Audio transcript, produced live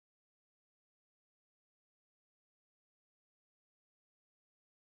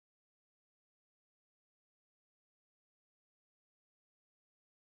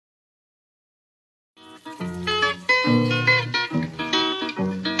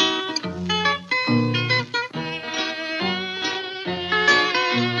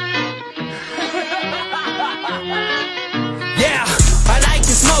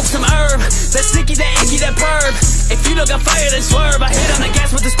that icky, that perv. If you look on fire, then swerve. I hit on the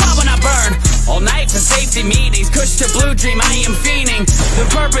gas with the spot when I burn. All night for safety meetings, kush to blue dream, I am fiending. The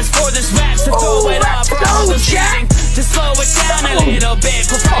purpose for this rap's to throw it off for all the cheating. To slow it down a little bit,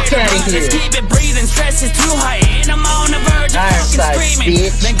 prepare to run, let's keep it breathing. Stress is too high and I'm on the verge of fucking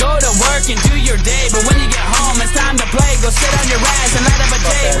screaming. Then go to work and do your day, but when you get home it's time to play. Go sit on your ass and light up a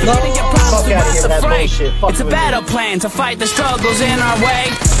day. Forgetting your problems without the freight. It's a battle plan to fight the struggles in our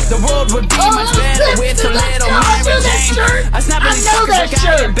way. The world would be much better with a little Mary Jane. I snap at these fuckers like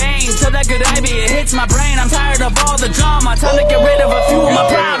I am Bane. Till that good Ivy, it hits my brain. I'm tired of all the drama. Time to get rid of a few of my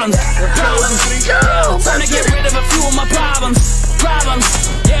problems. Time to get rid of a few of my problems.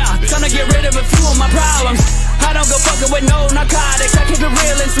 Yeah, time to get rid of a few of my problems. I don't go fucking with no narcotics. I keep it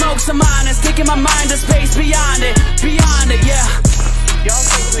real and smoke some honest. Taking my mind to space beyond it, yeah.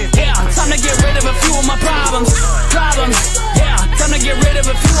 Yeah, time to get rid of a few of my problems. Yeah, time to get rid of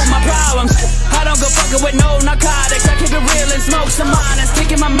a few of my problems. I don't go fucking with no narcotics. I keep it real and smoke some honest.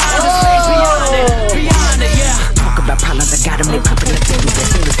 Taking my mind to space beyond it, yeah. Talk about problems, I got them, they popping like babies. As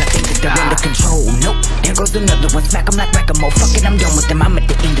soon as I think that they're under control, nope, there goes another one. Smack them like whack-a-mole. Fuck it, I'm done with them. I'm at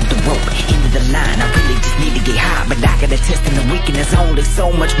the end of the rope, end of the line. I really just need to get high, but I got a test in the weekend. There's only so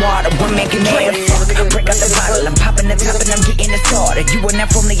much water. One man can drink. Break out the bottle, I'm popping the top and I'm getting it started. You were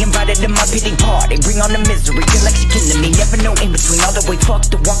not formally invited to my pity party. Bring on the misery, feel like she killing me. Never know in between, all the way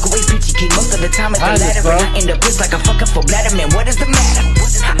fucked to walk away peachy key. Most of the time it's the ladder and I end up just like a fucking full bladder. Man, what is the matter?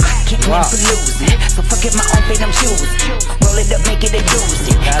 I can't win for losing, so fuck it, my own fate I'm choosing. Roll it up, make it a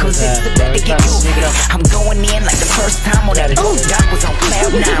doozy, cause it's the better get goofy. I'm going in like the first time on that doc was on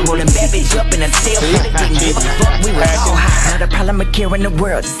cloud 9. Rolling babbage up and I'm still didn't give a fuck, we were all high. Not a problem of care in the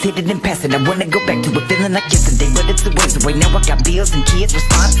world, just hit it and pass it. I wanna go back to a feeling like yesterday, but it's a ways away. Now I got bills and kids,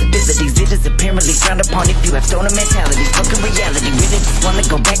 responsibilities. It is apparently frowned upon if you have stolen mentalities. Fucking reality, really just wanna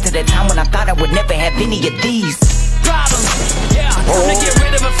go back to that time when I thought I would never have any of these problems. Yeah, time to get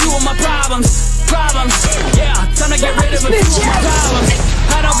rid of a few of my problems. Yeah, time to get rid of a few of my problems.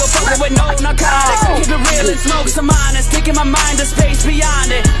 I don't go fucking with no narcotics. I keep it real and smoke some honest. Taking my mind to space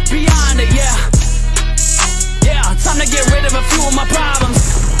beyond it, yeah. Yeah, time to get rid of a few of my problems.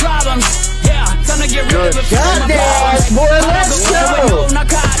 Yeah, time to get rid of a few of my problems. Boy, let's go. No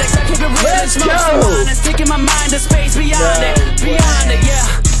narcotics. I keep it real and smoke some honest. Taking my mind to space beyond it, yeah.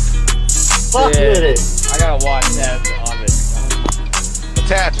 Fuck with it. I gotta watch that on it.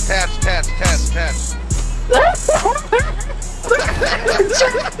 Attach.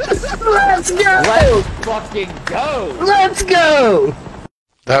 Let's go! Let's fucking go! Let's go!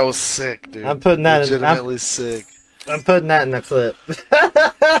 That was sick, dude. I'm putting that legitimately sick. I'm putting that in the clip.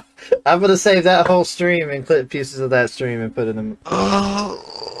 I'm gonna save that whole stream and clip pieces of that stream and put it in.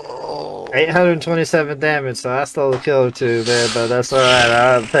 827 damage, so I stole a kill or two, man, but that's alright,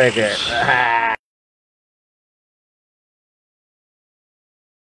 I'll take it.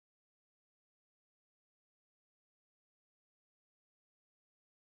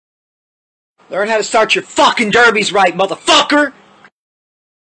 Learn how to start your fucking derbies right, motherfucker!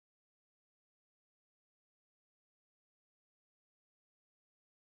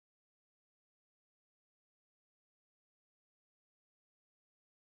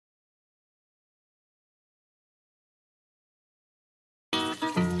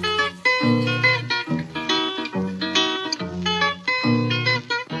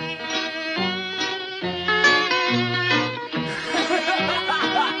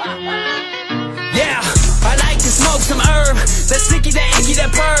 Smoke some herb, that sticky, that icky,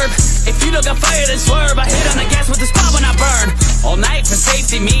 that perv. If you look on fire, then swerve. I hit on the gas with the spot when I burn. All night for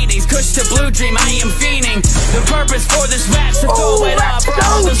safety meetings, kush to blue dream, I am fiending. The purpose for this rap's to throw it off for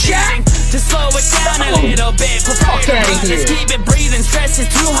all the cheating. To slow it down a little bit, prepare to run, let's keep it breathing. Stress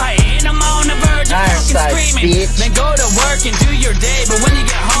is too high and I'm on the verge of fucking screaming. Then go to work and do your day, but when you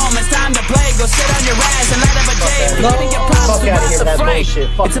get home it's time to play. Go sit on your ass and light up a day. Forgetting your problems without the freight.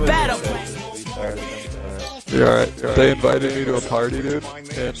 It's a battle plan. You're alright. They invited me to a party, dude,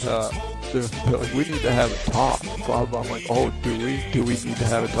 and they're like, we need to have a talk. Blah blah. I'm like, oh, do we need to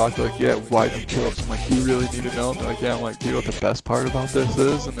have a talk? They're like, yeah. Why'd you kill us? I'm like, you really need to know? And they're like, yeah. I'm like, do you know what the best part about this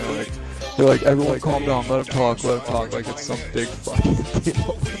is? And they're like, everyone calm down, let him talk, like it's some big fucking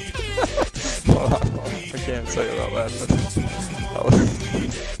deal. I can't say it out loud, but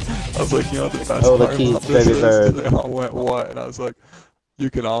I was like, you know what the best part about this is? They all went, what? And I was like, you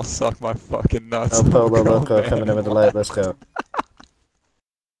can all suck my fucking nuts. Oh, Polo Loco coming in with the light. Let's go.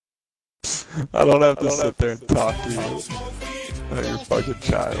 I don't have to sit there and talk to you. Like your fucking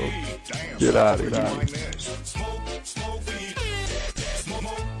child. Get out of here.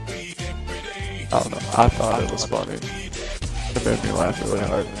 I don't know. I thought it was funny. It made me laugh really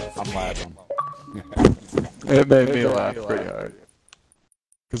hard. I'm laughing. It made me laugh pretty hard.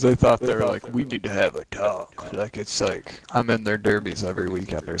 Because they thought they were like, we need to have a talk. Like, it's like, I'm in their derbies every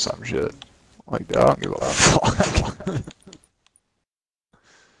weekend or some shit. Like, I don't give a fuck.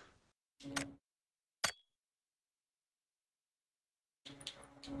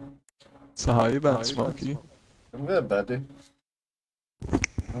 So how you been, Smokey? I'm good, buddy.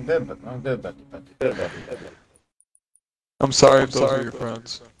 I'm good, buddy. I'm sorry if those are your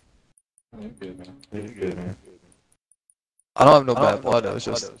friends. You're good, man. I don't have no bad blood.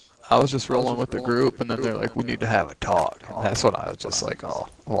 I was just rolling with the group, and then they're like, "We need to have a talk." And that's when I was just like, "Oh,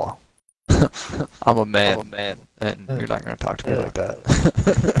 well, I'm a man, and you're not gonna talk to me like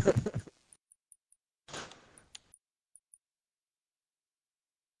that."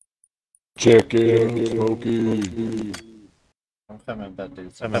 Chicken, Smokey. I'm coming, buddy. You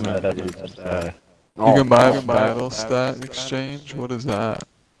can buy a battle stat exchange. What is that?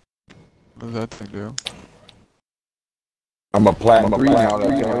 What does that thing do? I'm a platinum 3 now,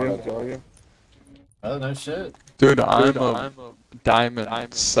 I tell you. Oh, no shit. Dude, I'm a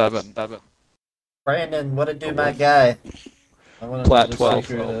diamond 7. Brandon, what it do, my guy? I want Plat to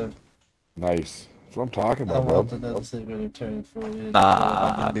 12. Nice. That's what I'm talking I about, want bro. to know the secret return for you.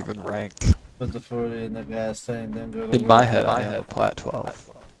 Nah, not even ranked. Put the 40 in the gas tank, then go to In my work. head, I had plat 12.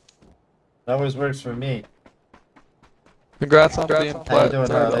 That always works for me. Congrats on being How you plat doing,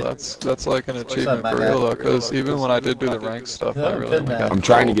 30. Harley? That's like an achievement my for guy? real though, because even when I did do the rank stuff, I really only got. I'm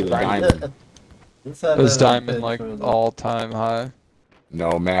trying to get a diamond. Is diamond like all-time high?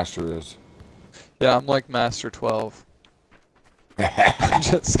 No, master is. Yeah, I'm like master 12.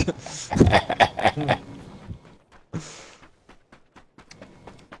 Just kidding.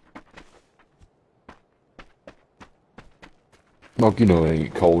 Smoke, you know it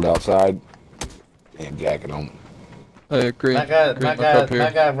ain't cold outside. Damn jacket on. Hey, green, My guy, green, look up here.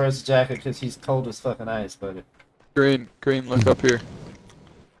 my guy wears a jacket because he's cold as fucking ice, buddy. Green, look up here.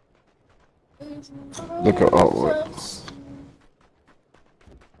 Look at what?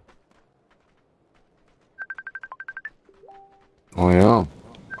 Oh yeah.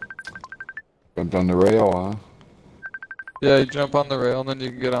 Jumped on the rail, huh? Yeah, you jump on the rail and then you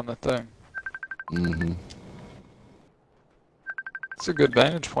can get on the thing. Mm-hmm. It's a good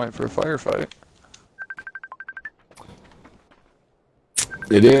vantage point for a firefight.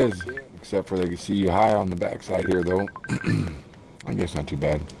 It is, except for they can see you high on the backside here, though. I guess not too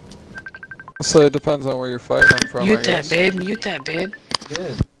bad. So it depends on where you're fighting from. Mute that, babe. Mute that, babe.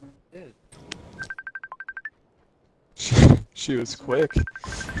 Good. She was quick.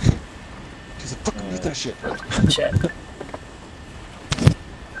 She's like, fucking mute that shit.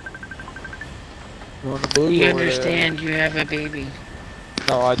 You want the blue You or the- understand you have a baby.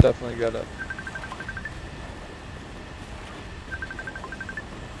 No, I definitely get it.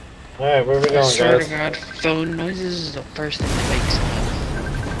 Alright, where are we I going, swear to guys? God, phone noises is the first thing that wakes me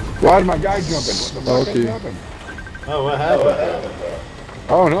up. Why is my guy jumping? What the fuck Smokey. happened? Oh, what happened?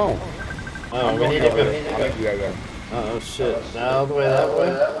 Oh no. Oh, we need to go. I'll do that. Oh shit. Now all the way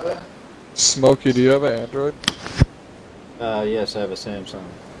that way? Smokey, do you have an Android? Yes, I have a Samsung.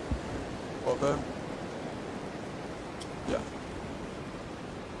 Well then. Yeah.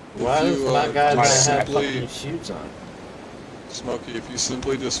 Why If does you, my guy not have simply- fucking shoes on? Smokey, if you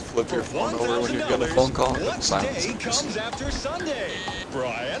simply just flip your phone over when you get a phone call and then silence Day it. comes after Sunday.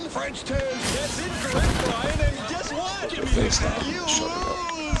 Brian, French toast. That's incorrect, Brian. And guess what? Put your face down You and shut it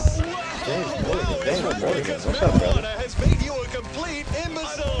up. lose. James Morgan, Because what's up, brother? marijuana has made you a complete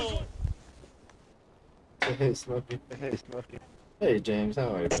imbecile. Hey, Smokey. Hey, James, how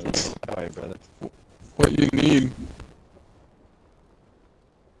are you, brother? What you need.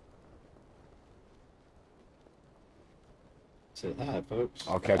 Say hi, folks.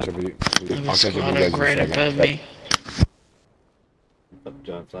 I'll catch up with you. There's I'll a catch up with you squad guys up in right a above second. me. Up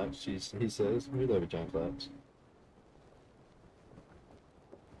John Flax, he says. We love you, John Flax.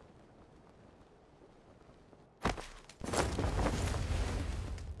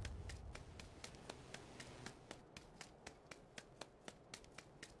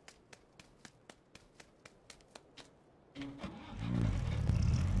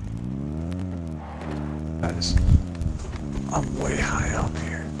 Guys, I'm way high up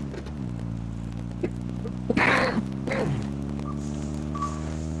here.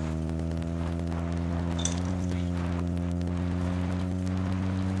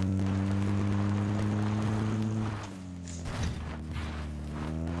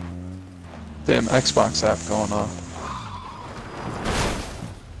 Damn Xbox app going off.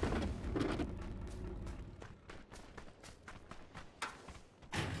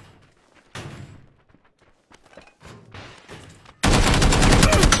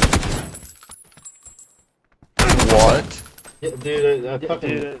 Yeah, dude,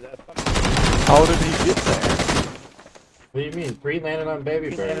 fucking... How did he get there? What do you mean? 3 landed on Baby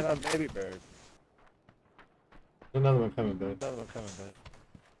Bird. Another one coming back.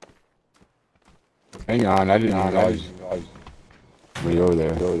 Hang on, I didn't realize. Way over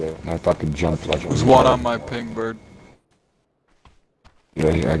there. And I fucking jumped like. There's one on my ping bird. Yeah,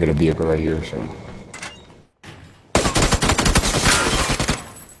 I got a vehicle right here, so.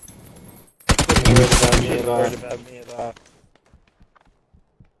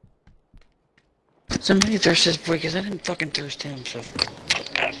 Somebody thirst this boy, because I didn't fucking thirst him, so...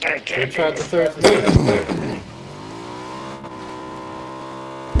 They tried to thirst me.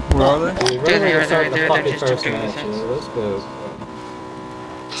 Where are they? Dude, They're right there, the they're fucking just first jumping match. the fence. Let's go.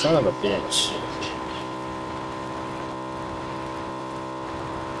 Son of a bitch.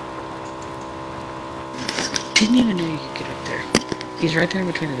 Didn't even know you could get up there. He's right there in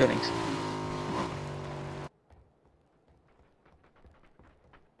between the buildings.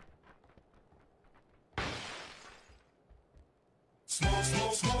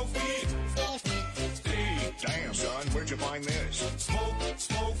 Smoke weed. Hey, damn, son, where'd you find this? Smoke weed.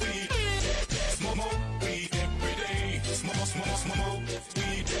 Smoke weed every day. Smoke weed.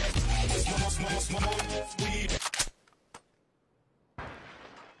 Smoke weed.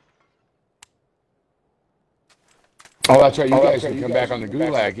 Oh, that's right. You guys can come back on the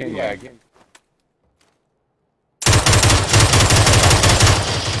gulag, yeah.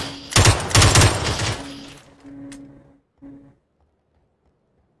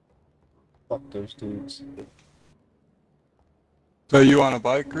 Fuck those dudes. So you on a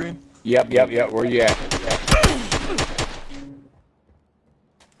bike, Green? Yep. Where you at?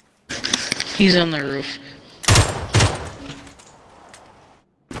 He's on the roof.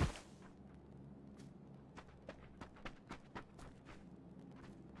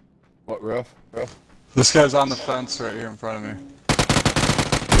 What roof? This guy's on the fence right here in front of me.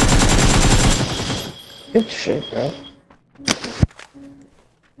 Good shit, bro.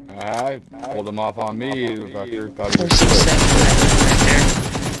 I pulled him off on me. Fucker. Thought he There's was some good. right there.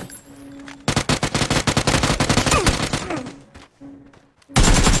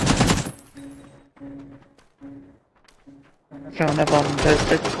 Found up on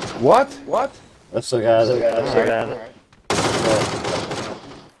the What? Let's look at it.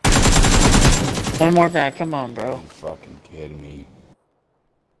 One more back, come on, bro. You fucking kidding me?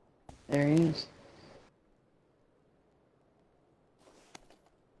 There he is.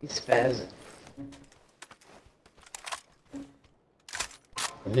 He's spazzing.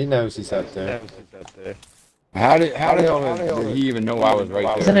 He knows he's out there. How the hell did he even know I was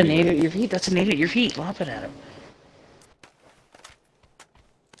right Is that there? a nade at your feet? That's a nade at your feet. Lop it at him.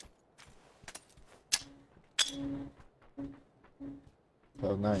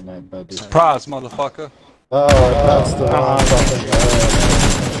 Oh, night, buddy. Surprise, motherfucker. Oh, that's the wrong fucking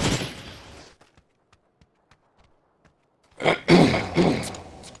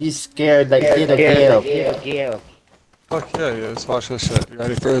He's scared like get a kill. Fuck yeah, let's watch this shit.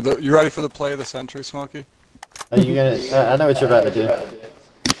 You ready for the play of the century, Smokey? Are you gonna... I know what you're about to do.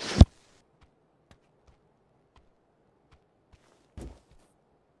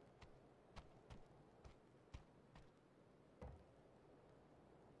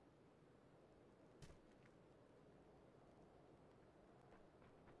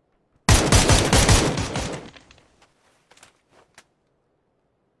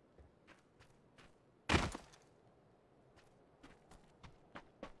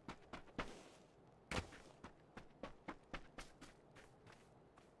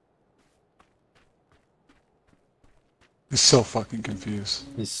 He's so fucking confused.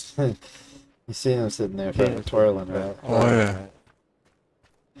 He's... You see him sitting there fucking twirling, right? Oh yeah.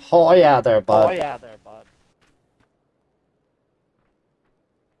 Oh yeah there, bud.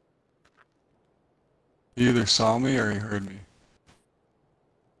 He either saw me or he heard me.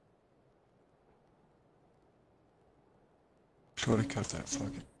 Should have kept that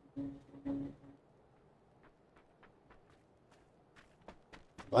fucking...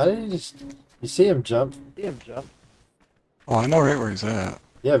 Why did he just... You see him jump? Oh, I know right where he's at.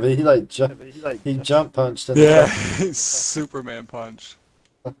 Yeah, but he like jump... He jump punched in Yeah, the he's Superman punch.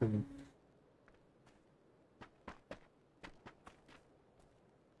 fucking...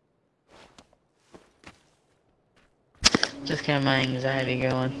 Just got my anxiety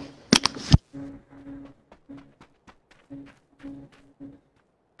going.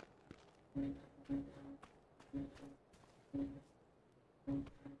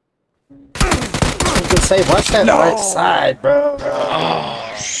 Say, watch that right side, bro.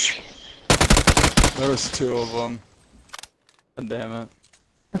 Oh, shit. There was 2 of them. God damn it.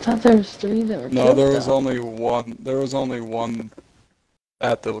 thought there was 3 that were No, killed, there was though. only one. There was only one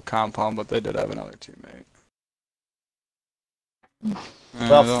at the compound, but they did have another teammate.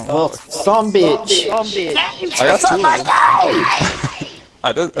 Well, some bitch. I got 2 of them.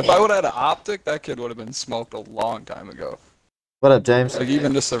 I did. If I would have had an optic, that kid would have been smoked a long time ago. What up, James? Like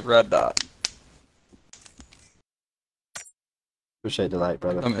even just a red dot. Appreciate the light,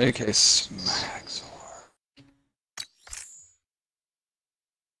 brother. AK smacks.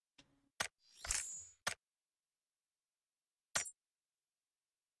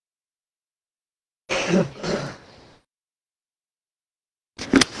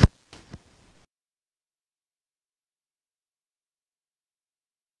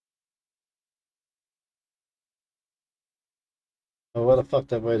 Oh, what a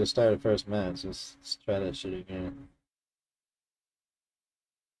fucked up way to start a first match. Let's try that shit again.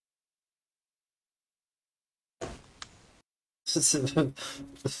 That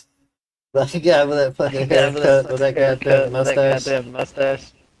guy with that fucking haircut, with that goddamn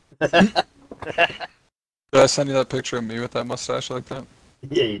mustache. Did I send you that picture of me with that mustache like that?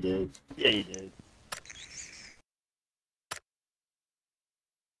 Yeah, you did.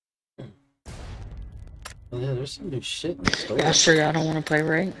 Oh, yeah, there's some new shit in the store. Yeah, sure, I don't want to play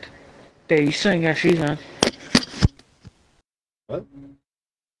ranked. Dude, you still ain't got shoes on. What?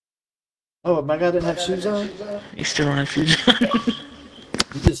 Oh, my guy didn't have shoes on? You still don't have shoes on.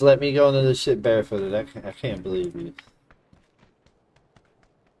 You just let me go into this shit barefooted. I can't believe you.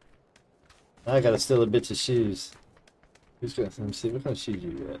 I gotta steal a bitch of shoes. Who's gonna, let me see, what kind of shoes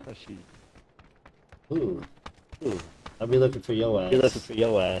you got? Ooh. I'll be looking for your ass.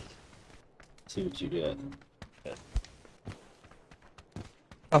 See what you got.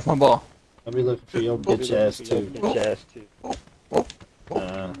 Off my ball. I'll be looking for your bitch ass too.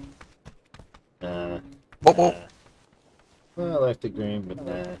 Well, I like the green, but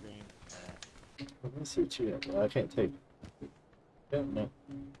nah. Let's see what you got. Well, I can't take. Yeah, no.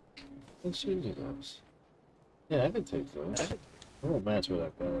 What shoes are those? Yeah, I can take those. I won't match what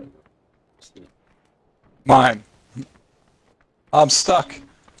I've got. Let's see. Mine. I'm stuck.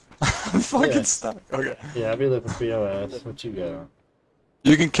 I'm fucking stuck. Okay. Yeah, I'll be looking for your ass. What you got on?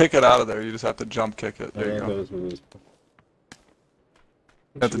 You can kick it out of there. You just have to jump kick it. There you go. Goes with this.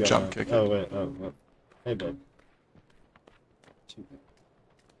 You have to jump kick it. Oh, wait. Oh, what? Hey, babe.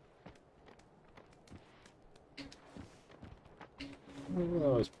 I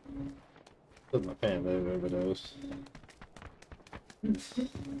always put my pant over those.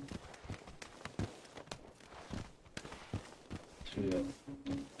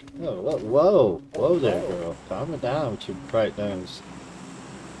 Oh, whoa there, girl. Calm it down with your bright nose.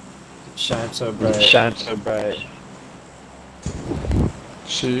 Shine so bright.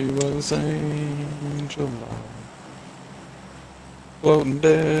 She was angel light, floating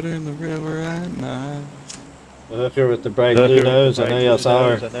dead in the river at night. The hooker with the bright blue nose, I know y'all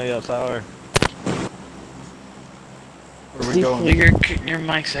saw her. Where we going? Your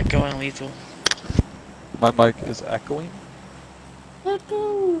mic's echoing, Lethal. My mic is echoing? A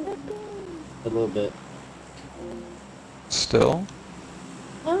little bit. Still?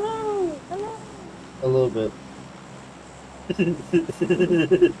 A little bit.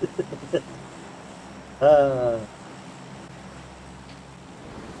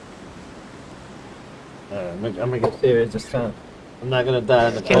 I'm gonna get serious this time. I'm not gonna die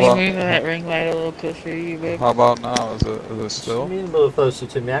in the Can you move that ring light a little closer to you, babe? How about now? Is it still? What do you mean a little closer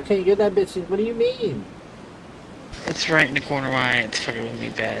to me? I can't get that bitch. What do you mean? It's right in the corner of my eye. It's fucking with me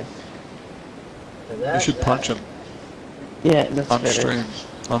bad. You should punch him. Yeah, that's on better. stream.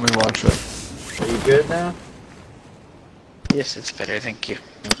 Let me watch it. Are you good now? Yes, it's better. Thank you.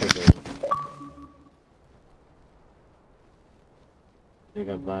 Okay, good. I think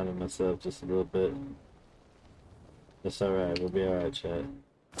I'm blinding myself just a little bit. It's alright, we'll be alright, chat.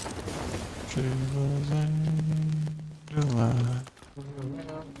 She was angel light,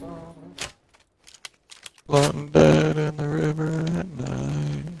 floating dead in the river at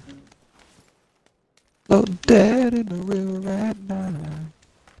night. Floating dead in the river at night.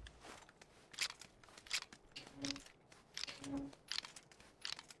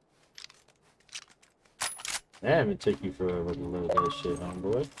 Damn, it took you forever to load that shit,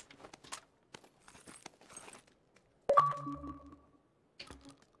 homeboy.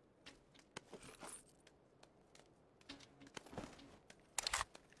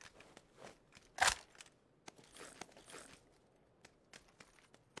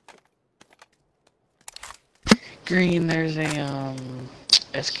 Green, there's a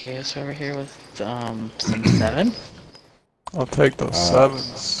SKS over here with some 7. I'll take those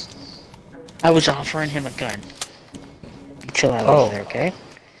 7s. I was offering him a gun. You chill out over there, okay?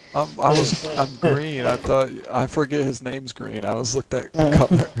 I'm green. I forget his name's green. I was looked at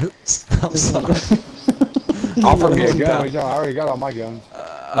colors. I'm sorry. Offer me a gun. I already got all my guns.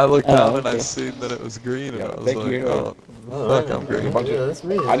 I looked down and I seen that it was green, and I was like, you. oh, fuck, I'm green. That's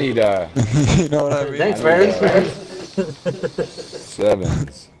me. I need You know what I mean? Thanks, Barry.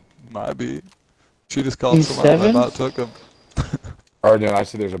 7s. Might be. She just called someone. I about took him. Or no, I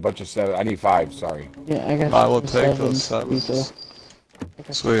said there's a bunch of 7. I need 5. Sorry. Yeah, I got. I will take those 7s.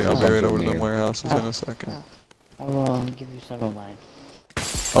 Sweet, I'll be right over to the warehouses in a second. I will give you some of mine.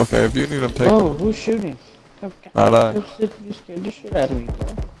 Okay, if you need them, take Oh, them. who's shooting? Okay. Not I. You scared the shit out of me,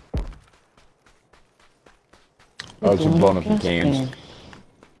 bro. Oh, some blown up cans.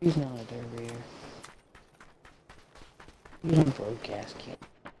 He's not a derriere. He's a broadcast kid.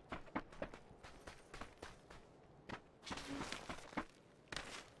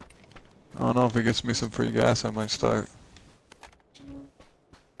 I don't know if it gets me some free gas, I might start.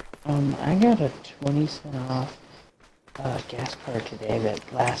 I got a 20% off gas card today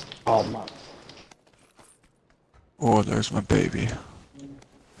that lasts all month. Oh, there's my baby.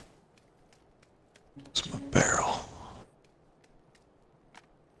 It's my barrel.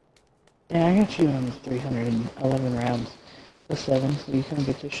 Yeah, I got you on 311 rounds. The 7, so you can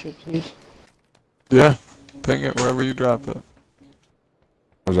get this shit, please. Yeah, ping it wherever you drop it.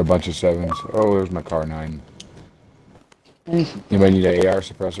 There's a bunch of 7s. Oh, there's my car 9. Anybody need an AR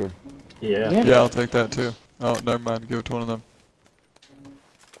suppressor? Yeah. Yeah, I'll take that too. Oh, never mind. Give it to one of them.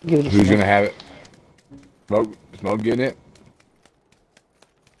 Who's gonna have it? Smoke getting it?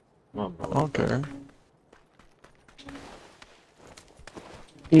 I don't care.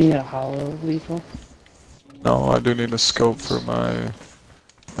 You need a hollow lethal? No, I do need a scope for my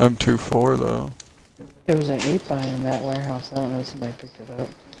M24 though. There was an 8x in that warehouse. I don't know if somebody picked it up.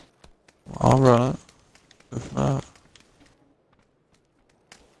 I'll run it. If not.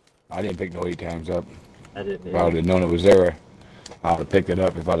 I didn't pick no 8 times up. I didn't. If I would have known it was there, I would have picked it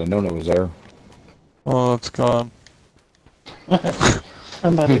up if I'd have known it was there. Oh, it's gone.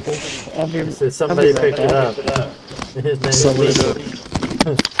 I'm about to go. Somebody picked it up. His name Somebody did.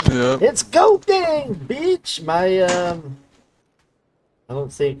 Yep. It's go gang, bitch. My I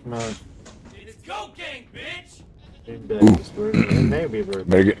don't think my. It's go gang, bitch.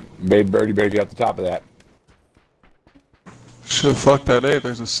 Maybe Birdie better get up the top of that. Shit, fuck that 8.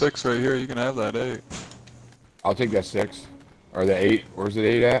 There's a 6 right here. You can have that 8. I'll take that 6. Or the 8. Where's the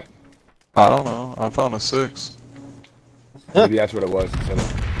 8 at? I don't know. I found a 6. Maybe that's what it was.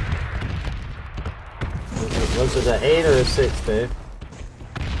 Was it an 8 or a 6, Dave?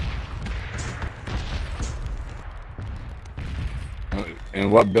 And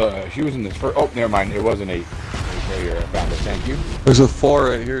what bill? She was in this first. Oh, never mind. It was an 8. Right here. I found it. Thank you. There's a 4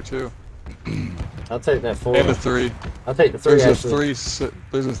 right here too. I'll take that 4. And a 3. I'll take the 3.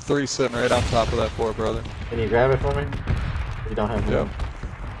 There's a 3 sitting right on top of that 4, brother. Can you grab it for me? You don't have Yep. one.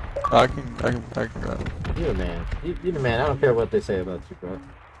 I can grab it. You're a man. You're the man. I don't care what they say about you, bro.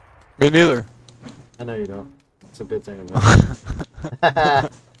 Me neither. I know you don't. It's a good thing about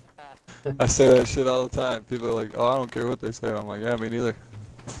it. I say that shit all the time. People are like, oh, I don't care what they say. I'm like, yeah, me neither.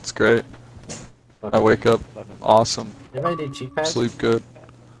 It's great. I wake up awesome. Anybody need cheap pads? Sleep good.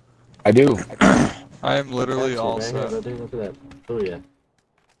 I do. I am literally all Right here, set. buddy. Look at that. Oh yeah.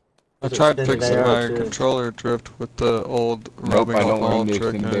 I tried Extended fixing AR my too. controller drift with the old Nope, rubbing I don't alcohol need the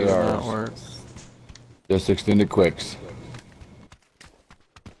trick and it extended did not ARs. work. Just extended quicks.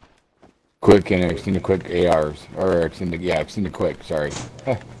 Quick and extended quick ARs. Or extended quick, sorry.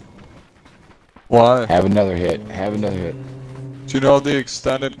 Why? Have another hit. Have another hit. Do you know the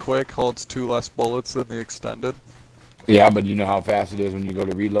extended quick holds 2 less bullets than the extended? Yeah, but you know how fast it is when you go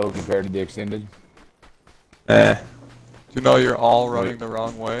to reload compared to the extended? Do you know you're all running the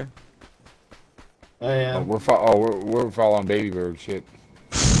wrong way? Oh yeah. We're following Baby Bird shit.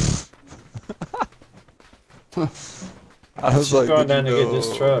 I was like, going did down you to get this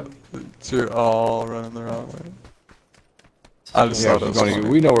know truck. that you're all running the wrong way? I just Yeah, thought it was funny.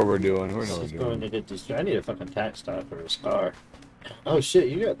 we know what we're doing. We know what we're She's going doing. to get this. I need a fucking tax stop for a scar. Oh shit,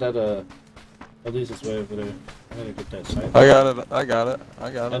 you got that at least this way over there. I gotta get that site. I got it. I got it. I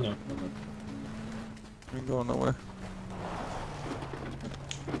got I it. know. You ain't going nowhere.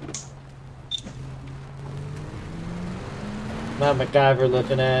 My MacGyver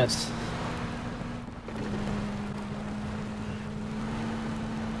looking ass.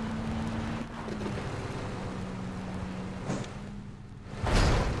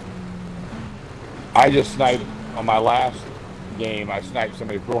 I just sniped on my last game. I sniped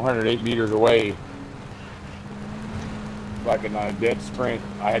somebody 408 meters away. Fucking on a dead sprint.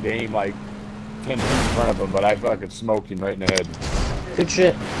 I had to aim like 10 feet in front of him, but I fucking smoked him right in the head. Good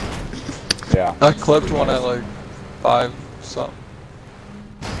shit. Yeah. I clipped one at like 5 something.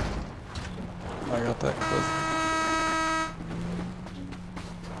 I got that clip.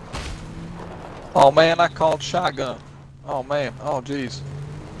 Oh man, I called shotgun. Oh man, oh jeez.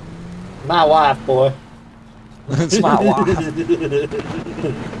 My wife, boy. It's my wife.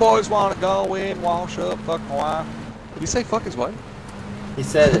 Boys wanna go in, wash up, fuck my wife. Did he say fuck his wife? He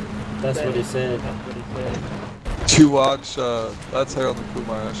said it. That's what he said. Did you watch, that's Harold and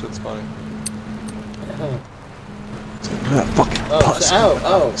Kumar, that shit's funny. That fucking pussy.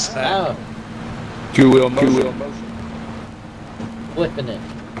 Ow. Two-wheel motion. Flipping it.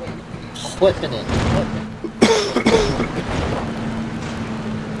 Flipping it.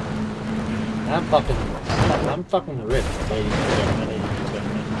 I'm fucking ripped, ladies and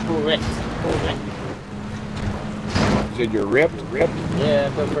gentlemen. Ripped. You said you're ripped? Ripped? Yeah,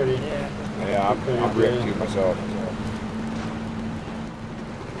 I feel pretty. Yeah, I'm ripped too myself.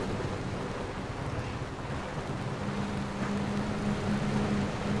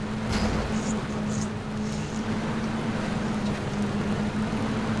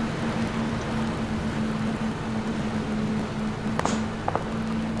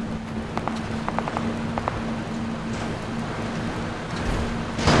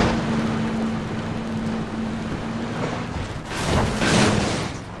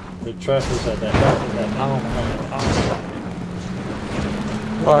 The truckers at that.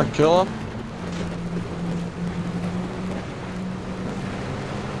 Alright, kill him.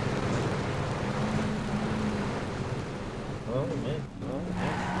 Oh, man.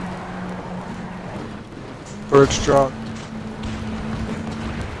 Bird's drunk.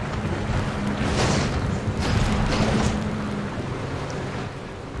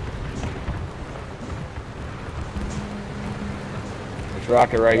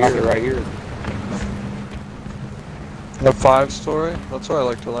 Rocket right here. A 5-story? That's where I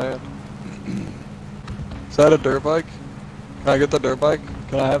like to land. Is that a dirt bike? Can I get the dirt bike?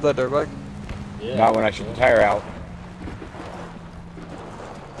 Can I have that dirt bike? Yeah. Not when I shoot the tire out.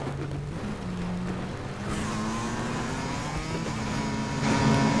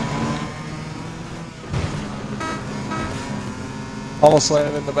 Almost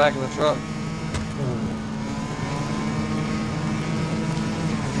landed in the back of the truck.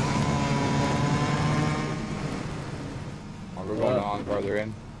 We're going on farther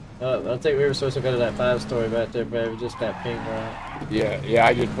in. I think we were supposed to go to that 5-story back there, but we just got pinged right. Yeah,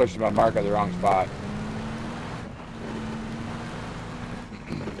 I just pushed my mark at the wrong spot.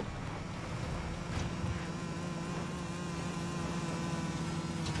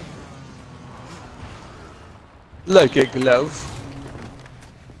 Like a glove.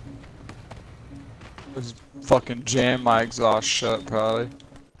 Just fucking jam my exhaust shut, probably.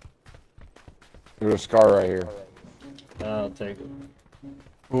 There's a scar right here. I'll take it.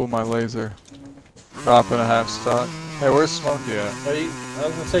 Ooh, my laser. Dropping a half stock. Hey, where's Smokey at? I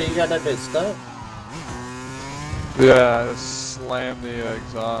was gonna say, you got that bit stuck? Yeah, I just slammed the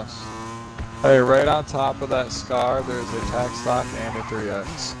exhaust. Hey, right on top of that scar, there's a tack stock and a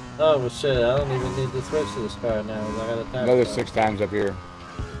 3X. Oh, well shit, I don't even need to switch to the scar now, 'cause I got a time. Another 6 times up here.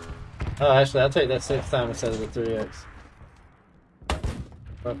 Oh, actually, I'll take that 6 time instead of the 3X.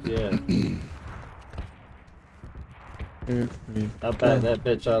 Fuck yeah. I'll back that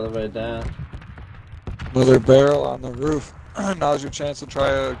bitch all the way down. Another barrel on the roof. Now's your chance to try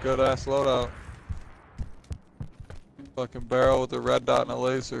a good ass loadout. Fucking barrel with a red dot and a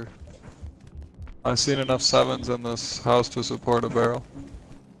laser. I've seen enough 7s in this house to support a barrel.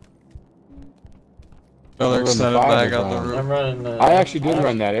 Another extended mag on the roof. I'm running. I actually did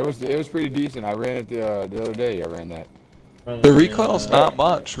run that. It was pretty decent. I ran it the other day. I ran that. The recoil's not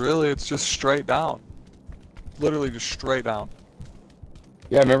much, really. It's just straight down. Literally just straight down.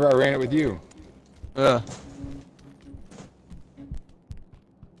 Yeah, remember I ran it with you. Yeah.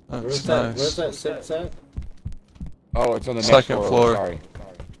 That's nice. Where's that 6 at? Oh, it's on the second next floor. Sorry.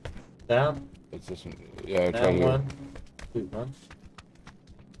 Down? It's this one. Yeah, it's Down right here. 1. 2, 1.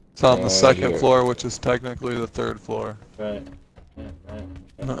 It's on the second here. floor, which is technically the 3rd floor. Right. Yeah,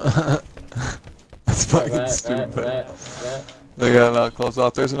 right. That's fucking stupid. They got not close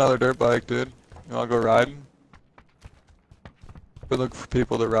off. There's another dirt bike, dude. You wanna go riding? We look for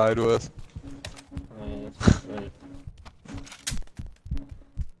people to ride with.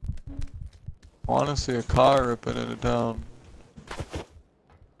 I wanna see a car ripping into town.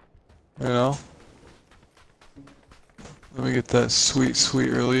 You know? Let me get that sweet, sweet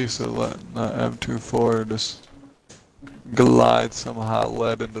release of letting that M24 just glide some hot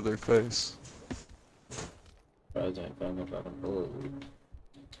lead into their face.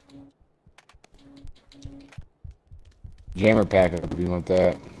 Jammer pack up if you want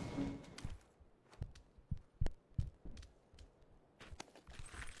that.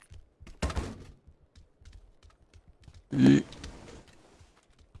 Yeet.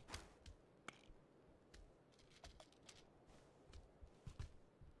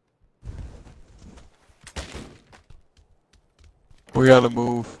 We gotta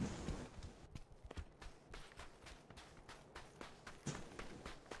move.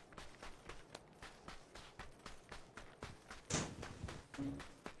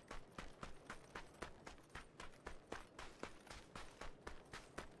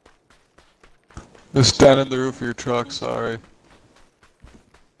 Just stand in the roof of your truck, sorry.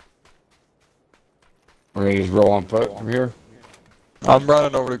 We're gonna just roll on foot from here. I'm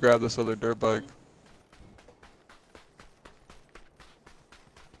running over to grab this other dirt bike.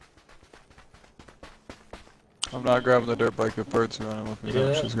 I'm not grabbing the dirt bike if Bert's running with me.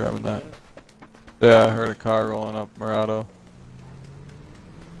 No, she's grabbing that. Yeah, I heard a car rolling up Murado.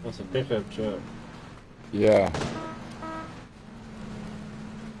 That's a pickup truck. Yeah.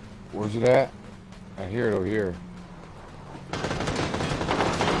 Where's it at? I hear it over here.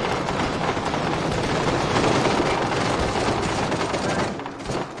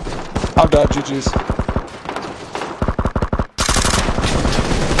 I'm down, GG's.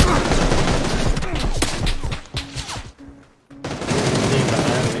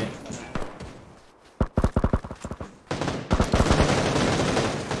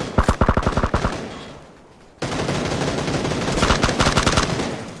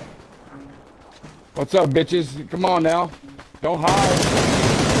 What's up, bitches? Come on now. Don't hide.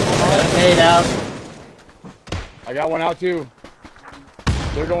 Hey, out. I got one out too.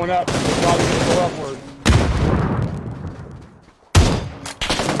 They're going up. They're probably going to go upward.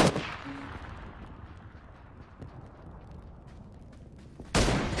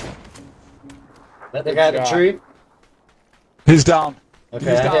 That the guy in the tree? He's down. Okay,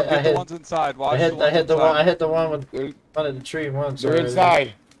 He's down. I Get the ones inside. Watch I hit the one. I hit the one with They're under the tree once. They're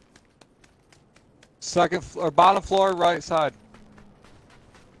inside. Second or bottom floor, right side.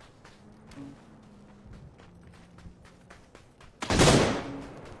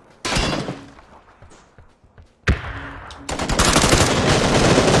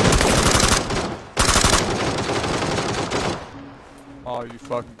 Oh, you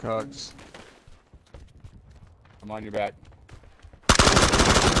fucking cocks. I'm on your back.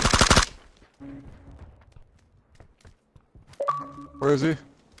 Where is he?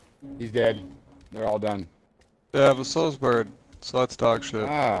 He's dead. They're all done. Yeah, but so's Bird. So that's dog shit.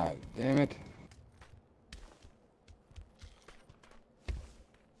 Ah, damn it.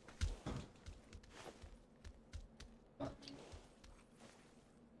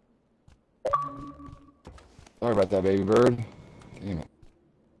 Sorry about that, baby bird. Damn it.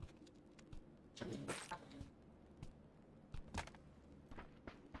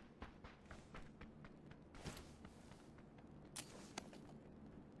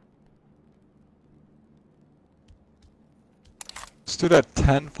 This dude had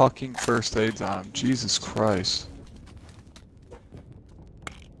 10 fucking first aids on him. Jesus Christ.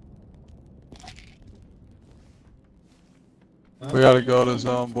 We gotta go to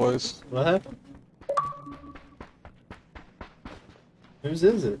zone, boys. What happened? Whose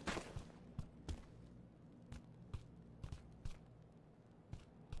is it?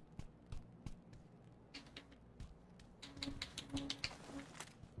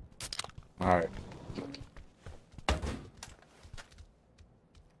 Alright.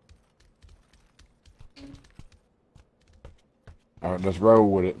 Alright, let's roll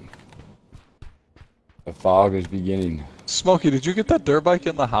with it. The fog is beginning. Smokey, did you get that dirt bike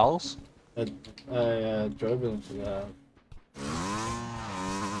in the house? I drove it into the house.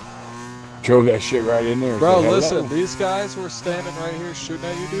 Drove that shit right in there. Bro, Said, listen, hello. these guys were standing right here shooting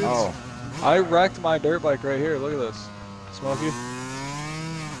at you dudes. Oh. I wrecked my dirt bike right here. Look at this. Smokey.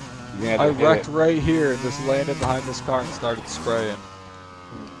 I to hit wrecked it. right here and just landed behind this car and started spraying.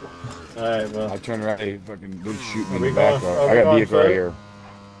 Alright, well. I turned around, they fucking dude shooting Are in we the back. going- I are we got a going vehicle right foot? here.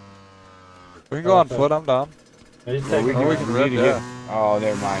 We can go on foot, I'm down. I just Well, take we Or we can, can we rip, need to yeah. get. Oh,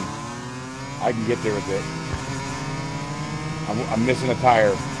 never mind. I can get there with it. I'm missing a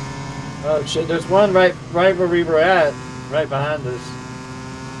tire. Oh shit, there's one right where we were at, right behind us.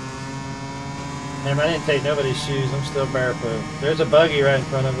 Damn, I didn't take nobody's shoes, I'm still barefoot. There's a buggy right in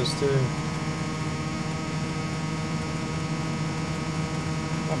front of us too.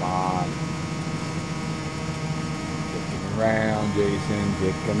 Come on. Kicking around, Jason.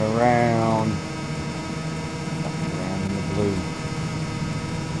 Kicking around. Kicking around in the blue.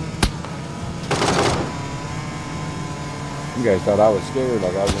 You guys thought I was scared,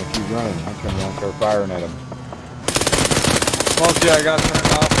 like I was gonna keep running. I turned around and started firing at him. Yeah, I got turned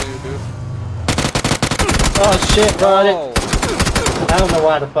off for you, dude. Oh shit, bro. Oh. I don't know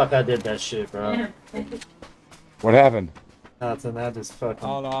why the fuck I did that shit, bro. What happened? Nothing, I just fucking...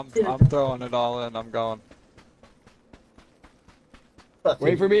 Oh no, I'm throwing it all in. I'm going.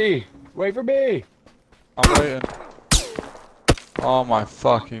 Wait for me! Wait for me! I'm waiting. Oh my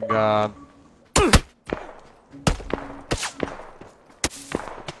fucking god.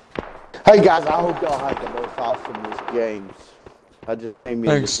 Hey guys, I hope y'all had the most awesomest games. I just came in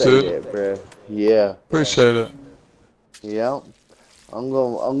Thanks, to say dude. that, bro. Yeah. Appreciate it. Yeah. I'm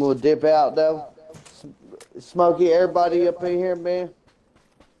gonna dip out though. Smokey, everybody up in here, man.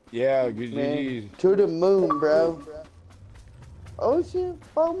 Yeah, good Man, GG's. to the moon, bro. Oh shit,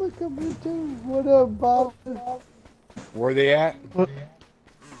 Bomber coming too. What up, Bob? Where they at?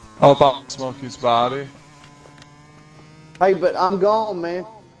 How about Smokey's body? Hey, but I'm gone, man.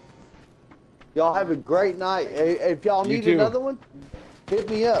 Y'all have a great night. If y'all You need too. another one, hit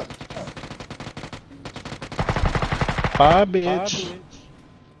me up. Bye, bitch.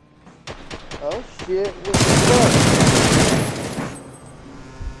 Oh shit, what the fuck?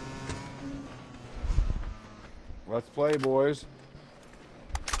 Let's play, boys.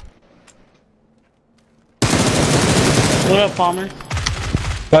 What up, Palmer?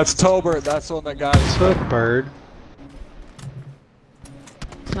 That's Tobert. That's the one that got us. What's up, bird?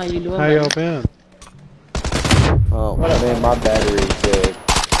 How you doing? How y'all been? Oh man, my battery's dead.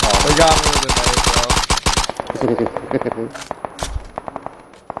 They got me with an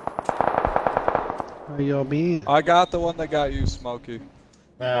How y'all been? A, bro. I got the one that got you, Smokey.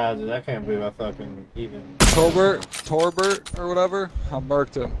 Nah, dude, I can't believe I fucking even... Torbert, or whatever. I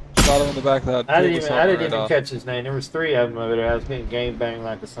murked him. Shot him in the back of the head. I didn't Right even off. catch his name. There was 3 of them over there. I was getting game banged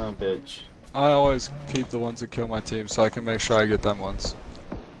like a son of a bitch. I always keep the ones that kill my team so I can make sure I get them ones.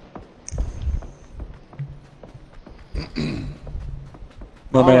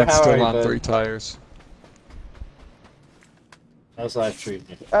 My man's how are still you, on bud? 3 tires. How's life treating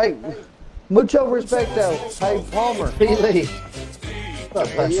you? Hey, mucho respecto. Hey, Palmer. P. Lee.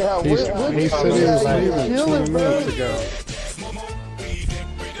 Yeah, He said he was leaving 20 minutes ago.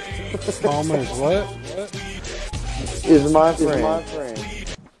 Palmer is what? Is my friend.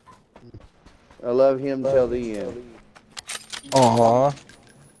 I love him till the end. Aww.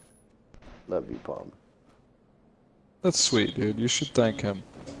 Love you, Palmer. That's sweet, dude. You should thank him.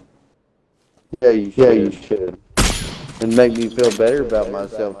 Yeah, you should. And make me feel better about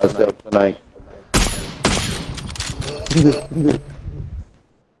myself tonight.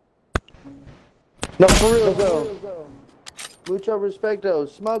 No, for real though. Mucho respecto.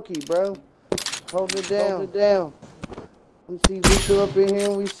 Smokey, bro. Hold it down. We see Lucho up in here.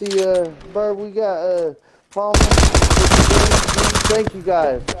 We see Bird. We got Palmer. Thank you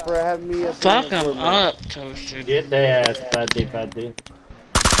guys for having me up. Fuck, I'm up, Toasted. Get their ass, buddy.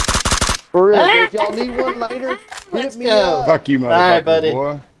 For real, if y'all need one later, hit me up. Fuck you, Bye, motherfucker, buddy.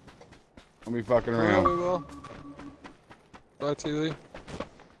 boy. I'll be fucking around. We will. Bye, T. Lee.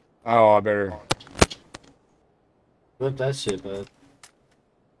 Oh, I better. Flip that shit, bud.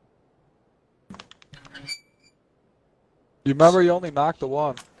 You remember you only knocked the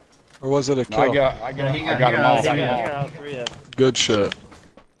one? Or was it a kill? I got them all. Good shit.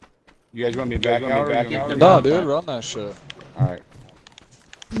 You guys want me back out? No, dude, run that shit. Alright.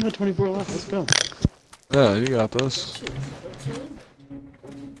 We got 24 left, let's go. Yeah, you got this.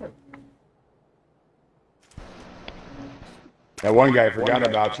 That one guy forgot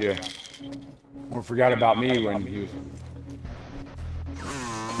about you. Or forgot about me when he was...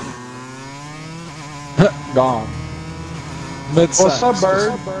 Gone. What's up,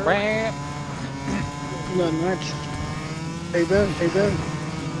 bird? Not much. Hey, Ben.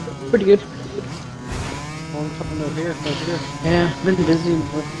 Pretty good. Long time no here. Yeah, been busy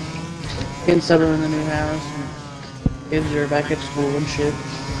with getting settled in the new house. And kids are back at school and shit.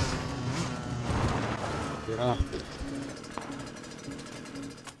 Yeah.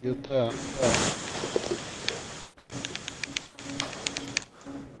 Get that.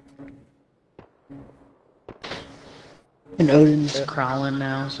 And Odin's crawling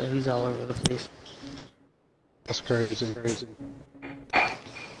now, so he's all over the place. That's crazy.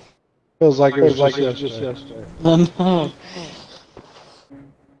 Feels like it was just yesterday. No.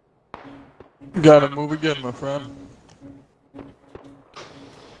 Gotta move again, my friend.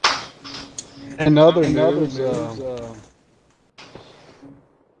 And other news,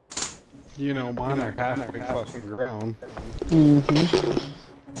 you know, mine are halfway fucking grown.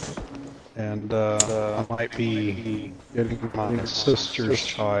 And I might be getting my sister's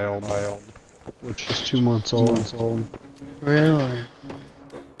child, which is 2 months old. Really?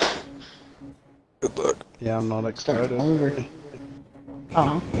 Good luck. Yeah, I'm not excited. Over.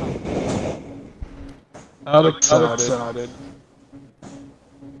 Not excited.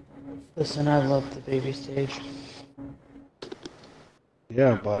 Listen, I love the baby stage.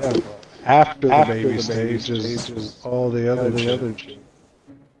 Yeah, but after the baby stage is all the other shit.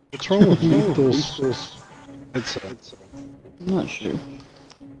 What's wrong with those? I'm not sure.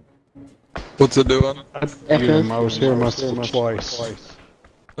 What's it doing? I was here myself twice.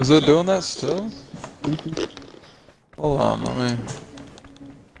 Is it doing that still? Hold on, let me...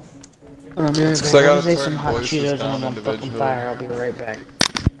 Hold on, be right back. I gotta Let me say turn some hot voices Cheetos and down I'm on fucking individually. fire. I'll be right back.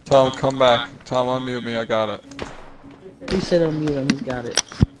 Tom, come back. Tom, unmute me, I got it. He said unmute him, he's got it.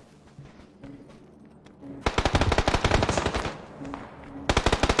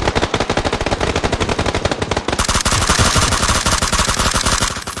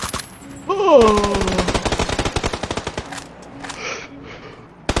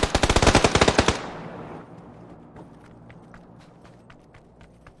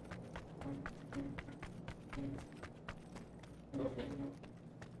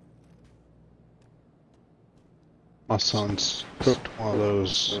 My son's cooked one of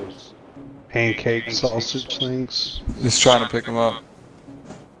those pancake sausage things. He's trying to pick him up.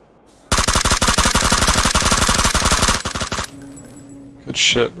 Good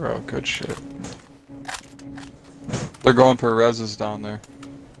shit, bro. Good shit. They're going for reses down there.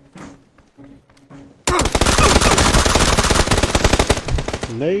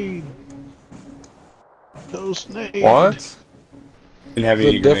 Nade. Those nades. What? Didn't have The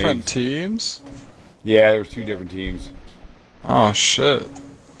any different grenades. teams? Yeah, there was 2 different teams. Oh shit.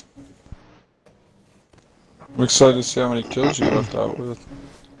 I'm excited to see how many kills you left out with.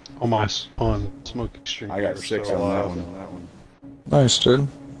 On my Smoky Stream. I got 6 on that one. Nice, dude.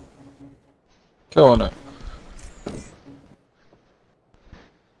 Killing it.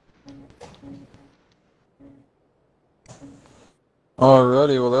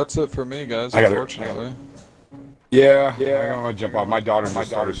 Alrighty, well that's it for me, guys, unfortunately. Yeah, I'm gonna jump off. My daughter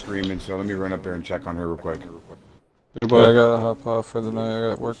started screaming, so let me run up there and check on her real quick. Yeah, I gotta hop off for the night.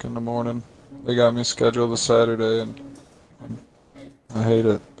 I got work in the morning. They got me scheduled this Saturday, and I hate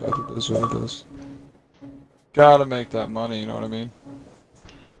it, but it is what it is. Gotta make that money, you know what I mean?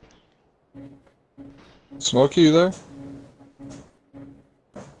 Smokey, you there?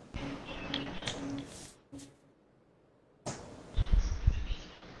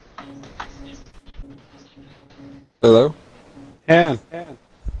 Hello? And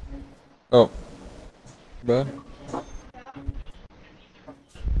Oh. Bad?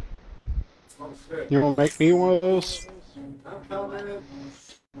 you wanna make me one of those?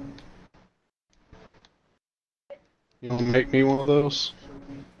 You wanna make me one of those?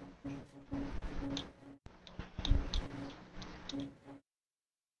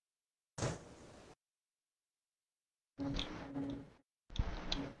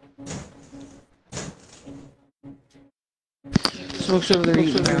 Smoke's over there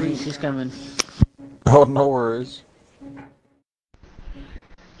eating brownies, he's coming. Oh, no worries.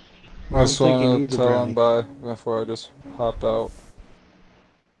 I just wanted to tell him bye before I just hopped out.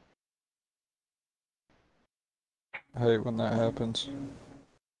 I hate when that happens.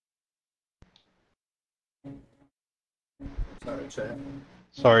 Sorry, chat.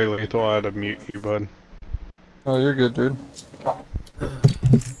 Sorry, Lethal, I had to mute you, bud. Oh, you're good, dude.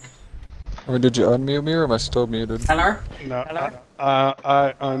 I mean, did you unmute me or am I still muted? Hello? No,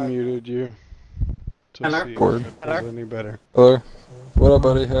 I unmuted you. To Hello? see Word. if it was any better. Hello? What up,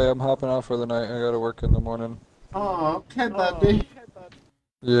 buddy? Hey, I'm hopping out for the night. I gotta work in the morning. Oh, okay, buddy.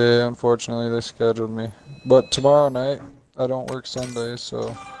 Yeah, unfortunately they scheduled me. But tomorrow night, I don't work Sundays,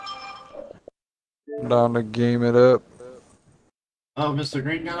 so I'm down to game it up. Oh, Mr.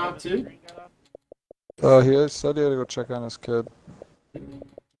 Green got out too? He said he had to go check on his kid. Yeah.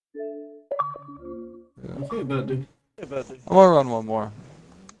 Okay, buddy. I'm gonna run one more.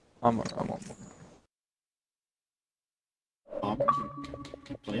 I'm gonna run one more.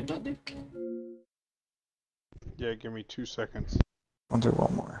 Play, buddy? Yeah, give me 2 seconds. I'll do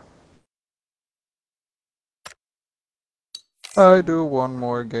one more. I do one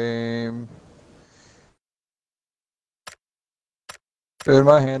more game. Dude,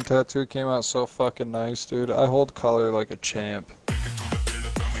 my hand tattoo came out so fucking nice, dude. I hold color like a champ.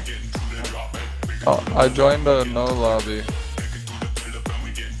 Oh, I joined a no lobby.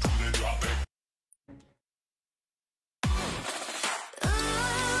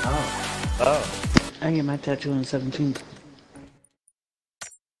 I get my tattoo on the 17th.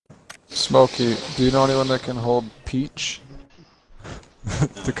 Smokey, do you know anyone that can hold peach?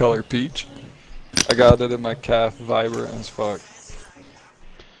 The color peach? I got it in my calf, vibrant as fuck.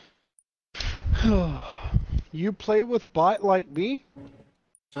 You play with bot like me?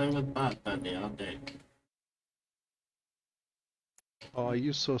 Play with Bot Buddy all day. Oh,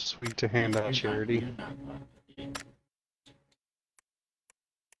 you so sweet to hand out charity.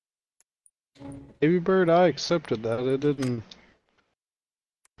 Baby Bird, I accepted that. It didn't.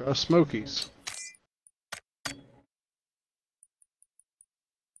 Smokies.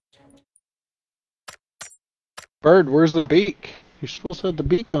 Bird, where's the beak? You're supposed to have the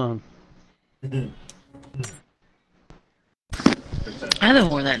beak on. I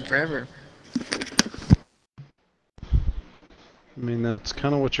haven't worn that in forever. I mean, that's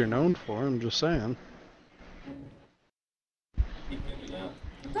kind of what you're known for, I'm just saying.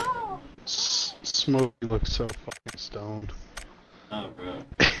 Smokey looks so fucking stoned. Oh, bro.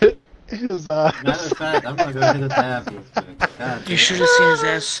 His eyes. Matter of fact, I'm gonna go hit a tab real quick. God, You should have seen his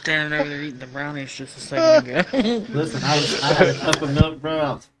ass standing over there eating the brownies just a second ago. Listen, I had a cup of milk, bro.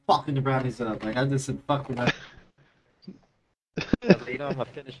 I was fucking the brownies up. Like, I just said, fucking up. You know, I'm gonna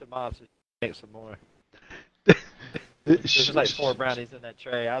finish them off so make some more. There's like 4 brownies in that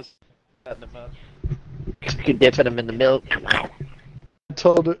tray. I was cutting them up. You dipping them in the milk.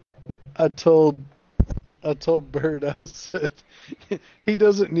 I told Bird, I said, he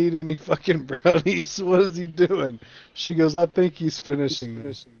doesn't need any fucking brownies. What is he doing? She goes, I think he's finishing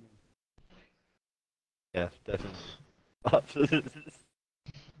this. Yeah, definitely.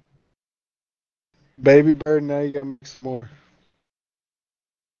 Baby Bird, now you gotta make some more.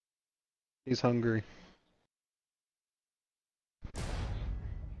 He's hungry.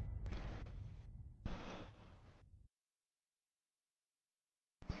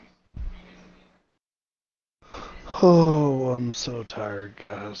 Oh, I'm so tired,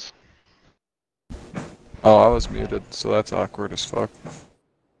 guys. Oh, I was muted, so that's awkward as fuck.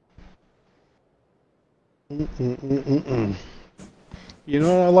 You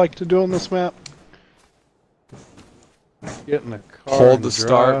know what I like to do on this map? Get in the car. Hold the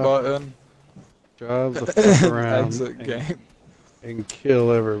start button. Drive the fuck around. Exit game. And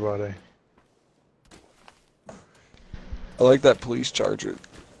kill everybody. I like that police charger.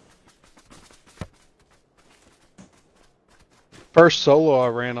 First solo I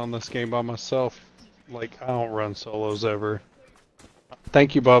ran on this game by myself. Like, I don't run solos ever.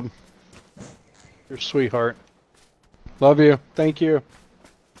 Thank you, bub. You're a sweetheart. Love you. Thank you.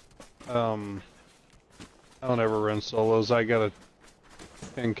 I don't ever run solos. I got a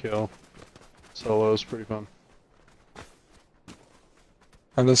 10 kill. Solo is pretty fun.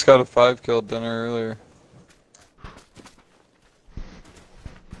 I just got a 5 kill dinner earlier.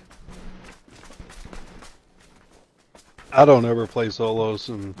 I don't ever play solos,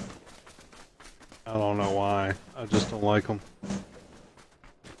 and I don't know why. I just don't like them.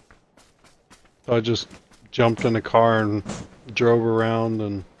 So I just jumped in the car and drove around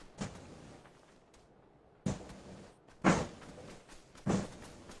and...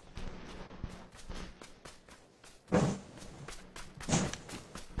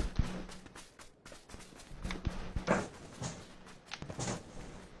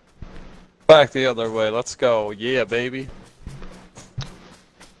 Back the other way, let's go. Yeah, baby.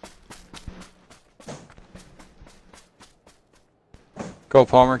 Go,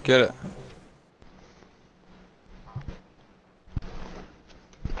 Palmer, get it.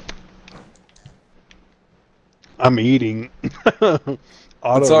 I'm eating. It's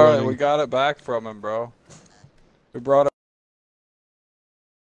alright, we got it back from him, bro. We brought it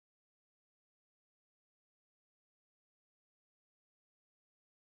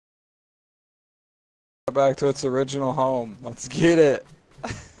back to its original home. Let's get it.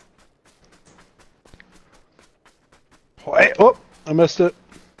 Wait, oh, I missed it.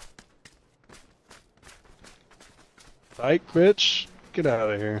 Psych, bitch. Get out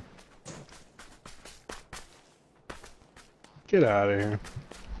of here. Get out of here.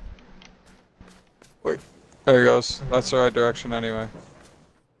 Wait. There he goes. That's the right direction anyway.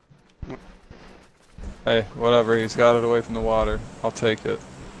 Hey, whatever. He's got it away from the water. I'll take it.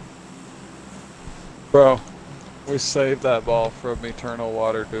 Bro, we saved that ball from eternal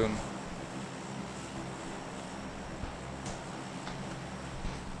water doom.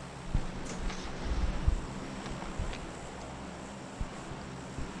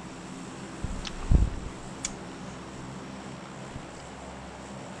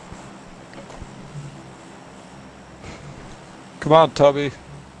 Come on, Tubby.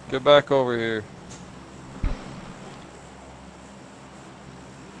 Get back over here.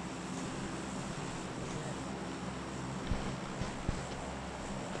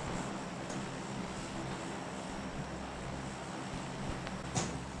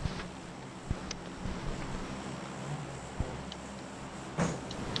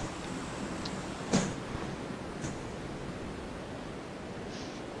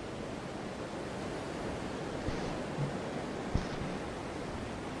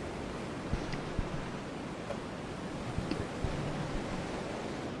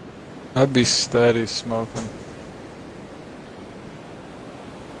 I'd be steady smoking.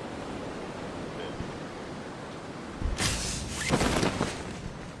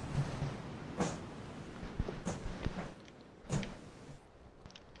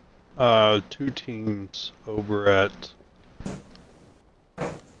 Two teams over at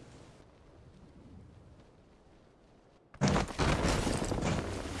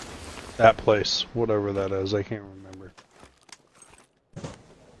that place, whatever that is, I can't remember.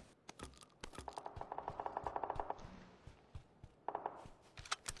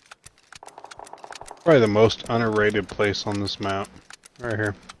 Probably the most underrated place on this map, right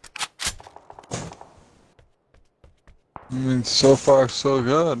here. I mean, so far so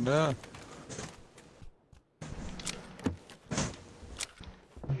good, yeah.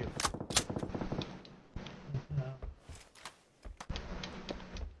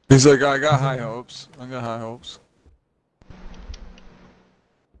 He's like, I got high hopes. I got high hopes.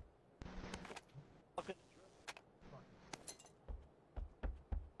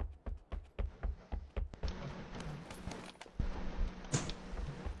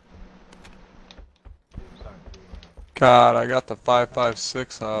 God, I got the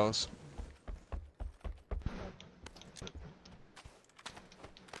 556 house.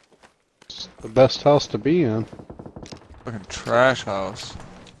 It's the best house to be in. Fucking trash house.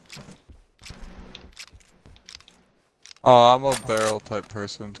 Oh, I'm a barrel type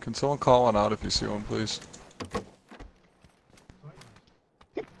person. Can someone call one out if you see one, please?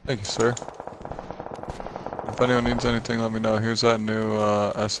 Thank you, sir. If anyone needs anything, let me know. Here's that new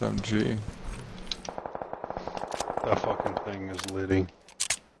SMG. That fucking thing is litty.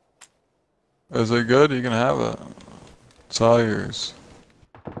 Is it good? You can have it. It's all yours.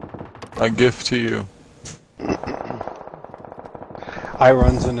 I gift to you. I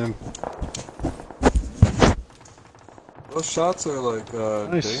runs in him. Those shots are like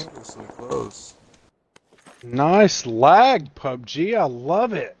Nice. dangerously close. Nice lag, PUBG. I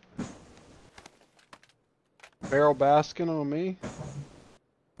love it. Barrel basking on me.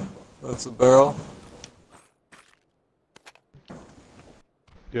 That's a barrel.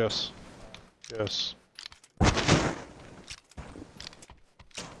 Yes. Yes.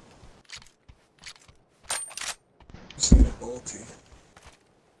 See a bolty.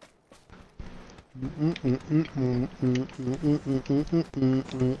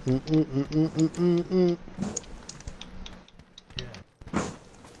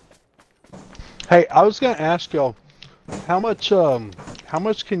 Hey, I was gonna ask y'all, how much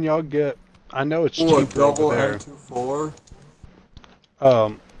can y'all get? I know it's Ooh, a cheaper double over there. M24.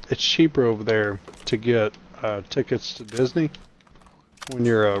 It's cheaper over there to get tickets to Disney when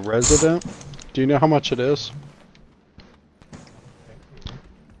you're a resident. Do you know how much it is?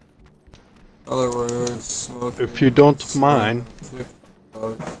 If you don't mind,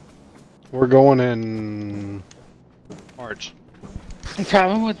 we're going in March. The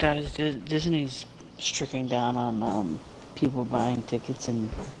problem with that is Disney's stricken down on people buying tickets and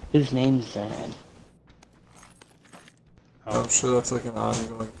whose names they're in. I'm sure that's like an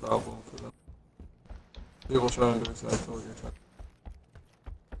ongoing problem for them. People trying to do exactly what you're trying.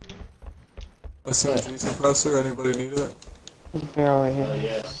 SMG suppressor, anybody need it? There's a barrel right here.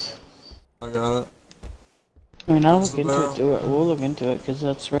 Yes. I got it. I mean, I'll Where's look the into barrel? it. Do it. We'll look into it because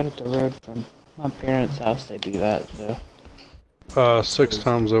that's right up the road from my parents' house. They do that. So 6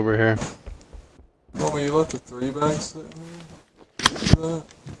 times over here. Oh, you left the 3 bags sitting here? Look at that.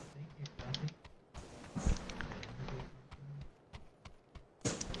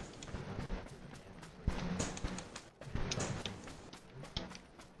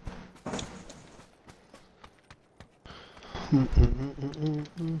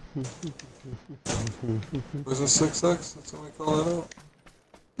 Where's the 6X? That's what we call it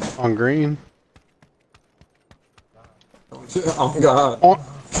out. On green. Oh God!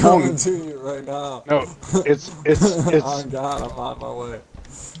 Coming to you right now. No, it's Oh God! I'm on my way.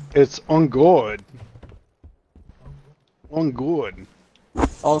 It's on good. On good.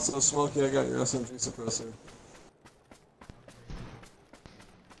 Also, Smokey, I got your SMG suppressor.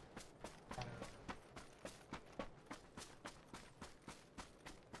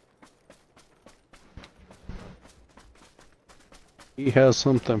 He has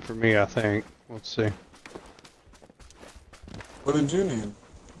something for me, I think. Let's see. What did you need?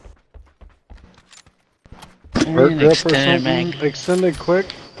 Vert grip or extended something? mag. Extended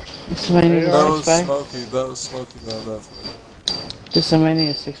quick? Somebody need a That was 6-pack? Smokey. That was Smokey. That's right. Does somebody need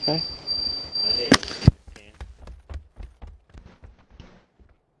a 6-pack?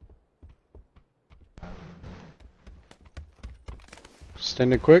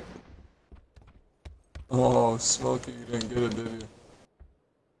 Extended quick? Oh, Smokey, you didn't get it, did you?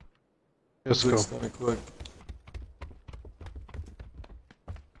 Let's go. Quick.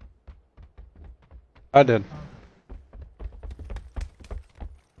 I did.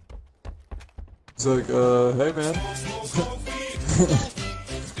 It's like, hey man.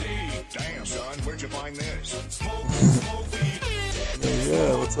 Damn, son, where'd you find this?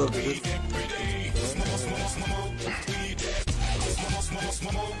 Yeah, what's up, dude?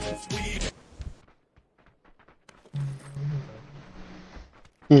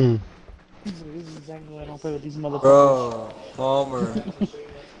 This is exactly why I don't play with these motherfuckers. Bro, Palmer.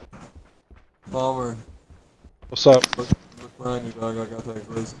 What's up? Look behind you, dog. I got that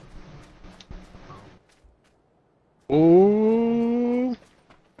glizzy. Ooh.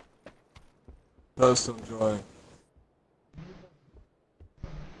 Custom joy.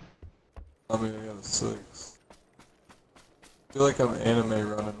 I mean, I got a 6. I feel like I'm anime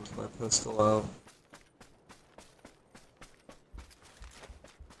running with my pistol out.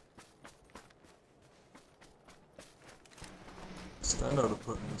 I know to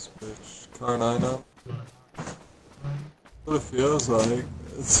put in this bitch. Car 9 up. What it feels like. It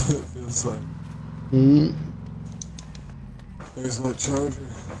feels like. There's that charger.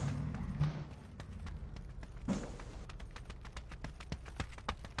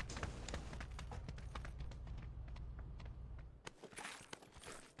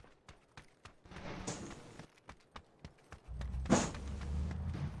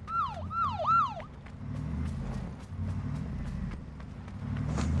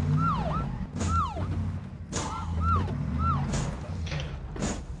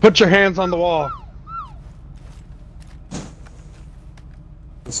 Put your hands on the wall.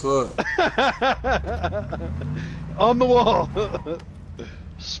 Guess what? On the wall.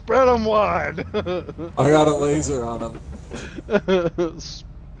 Spread them wide. I got a laser on him.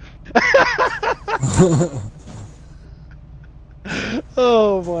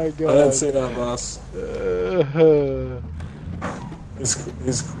 Oh my god. I didn't see that, boss.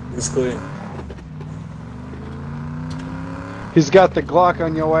 He's clean. He's got the Glock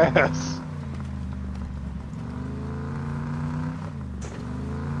on your ass.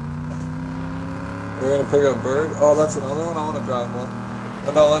 We're gonna pick up Bird. Oh, that's another one. I wanna drive one.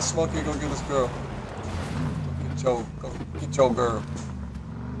 Oh, no, let Smokey go get this girl. Go get your girl.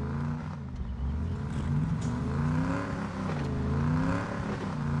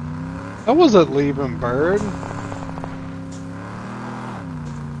 I wasn't leaving Bird.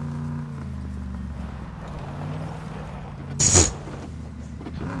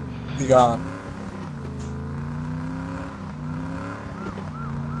 Be gone.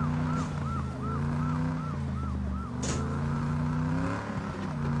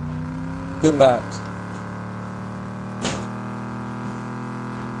 Good maps.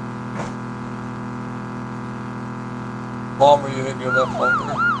 Mom, were you hitting your left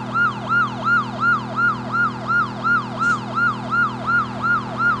bumper?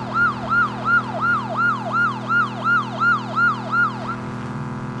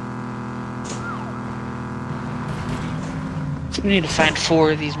 We need to find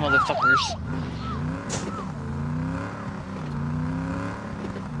 4 of these motherfuckers.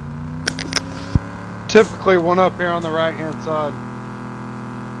 Typically one up here on the right hand side.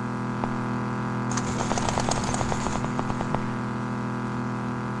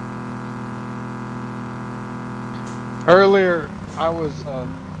 Earlier I was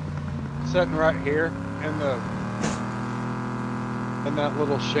sitting right here in that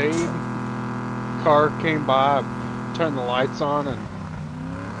little shade. Car came by, turned the lights on and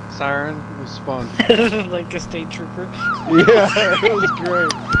siren. It was fun. Like a state trooper. Yeah, it was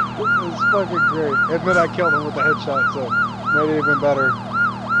great. It was fucking great. And then I killed him with a headshot, so made it even better.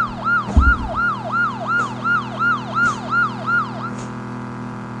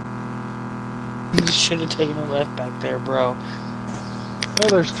 You should have taken a left back there, bro. Oh,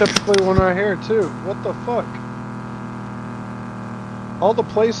 there's typically one right here too. What the fuck? All the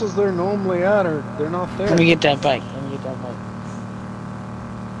places they're normally at they're not there. Let me get that bike. Let me get that bike.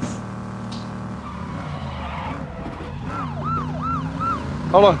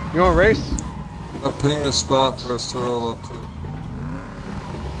 Hold on, you want to race? I pinged a spot for us to roll up to.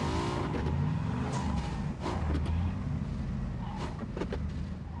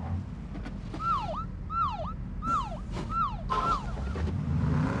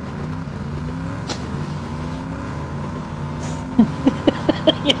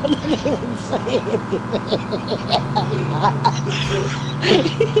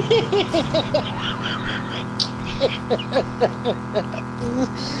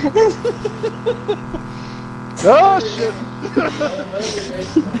 Oh shit!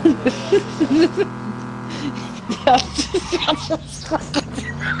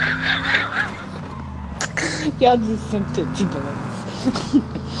 Y'all just sent it to them.